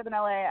not to live in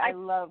LA, I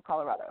love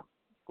Colorado.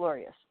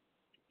 Glorious.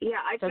 Yeah,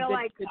 I feel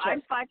like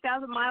I'm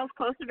 5,000 miles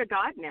closer to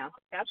God now.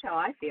 That's how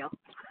I feel.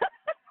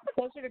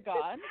 Closer to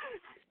God?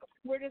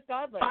 Where does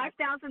God live?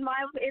 5,000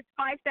 miles. It's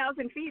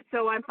 5,000 feet,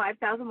 so I'm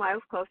 5,000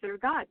 miles closer to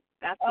God.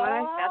 That's what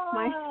that's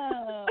my.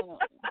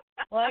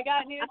 Well, I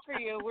got news for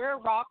you. We're a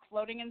rock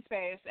floating in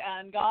space,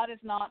 and God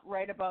is not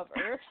right above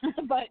Earth.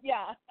 But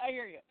yeah, I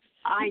hear you.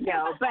 I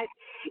know, but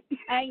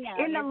I know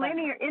in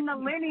the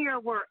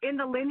linear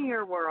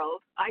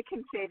world, I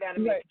can say that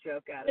and make a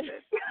joke out of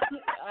it.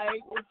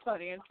 It's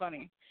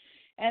funny.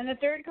 And the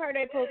third card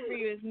I pulled for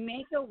you is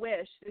Make a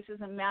Wish. This is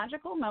a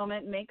magical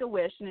moment. Make a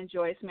wish and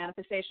enjoy its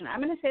manifestation.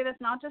 I'm going to say this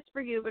not just for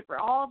you, but for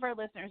all of our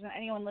listeners and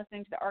anyone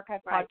listening to the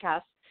archive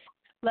podcast.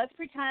 Let's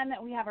pretend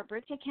that we have our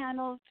birthday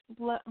candles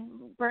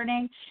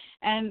burning,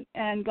 and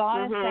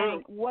God is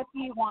saying, what do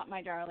you want,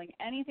 my darling?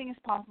 Anything is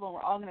possible.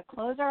 We're all going to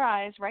close our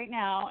eyes right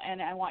now, and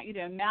I want you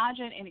to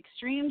imagine in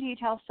extreme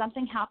detail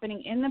something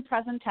happening in the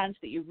present tense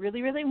that you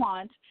really, really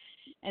want,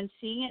 and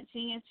seeing it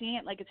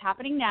like it's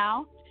happening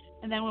now.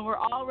 And then when we're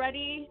all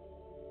ready,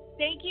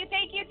 thank you.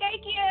 Thank you.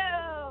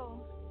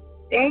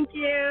 Thank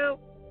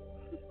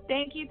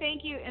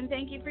you, and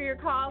thank you for your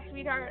call,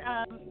 sweetheart.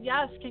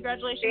 Yes,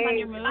 congratulations on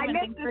your move,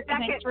 and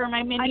thanks for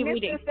my mini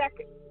reading.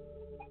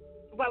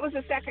 What was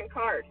the second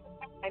card?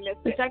 I missed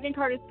it. The second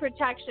card is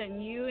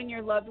protection. You and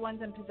your loved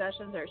ones and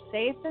possessions are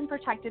safe and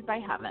protected by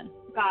heaven.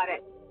 Got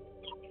it.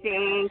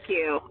 Thank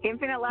you.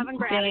 Infinite love and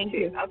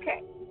gratitude.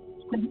 Okay.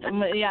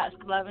 Yes,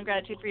 love and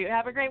gratitude for you.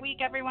 Have a great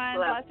week, everyone.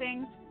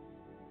 Blessings.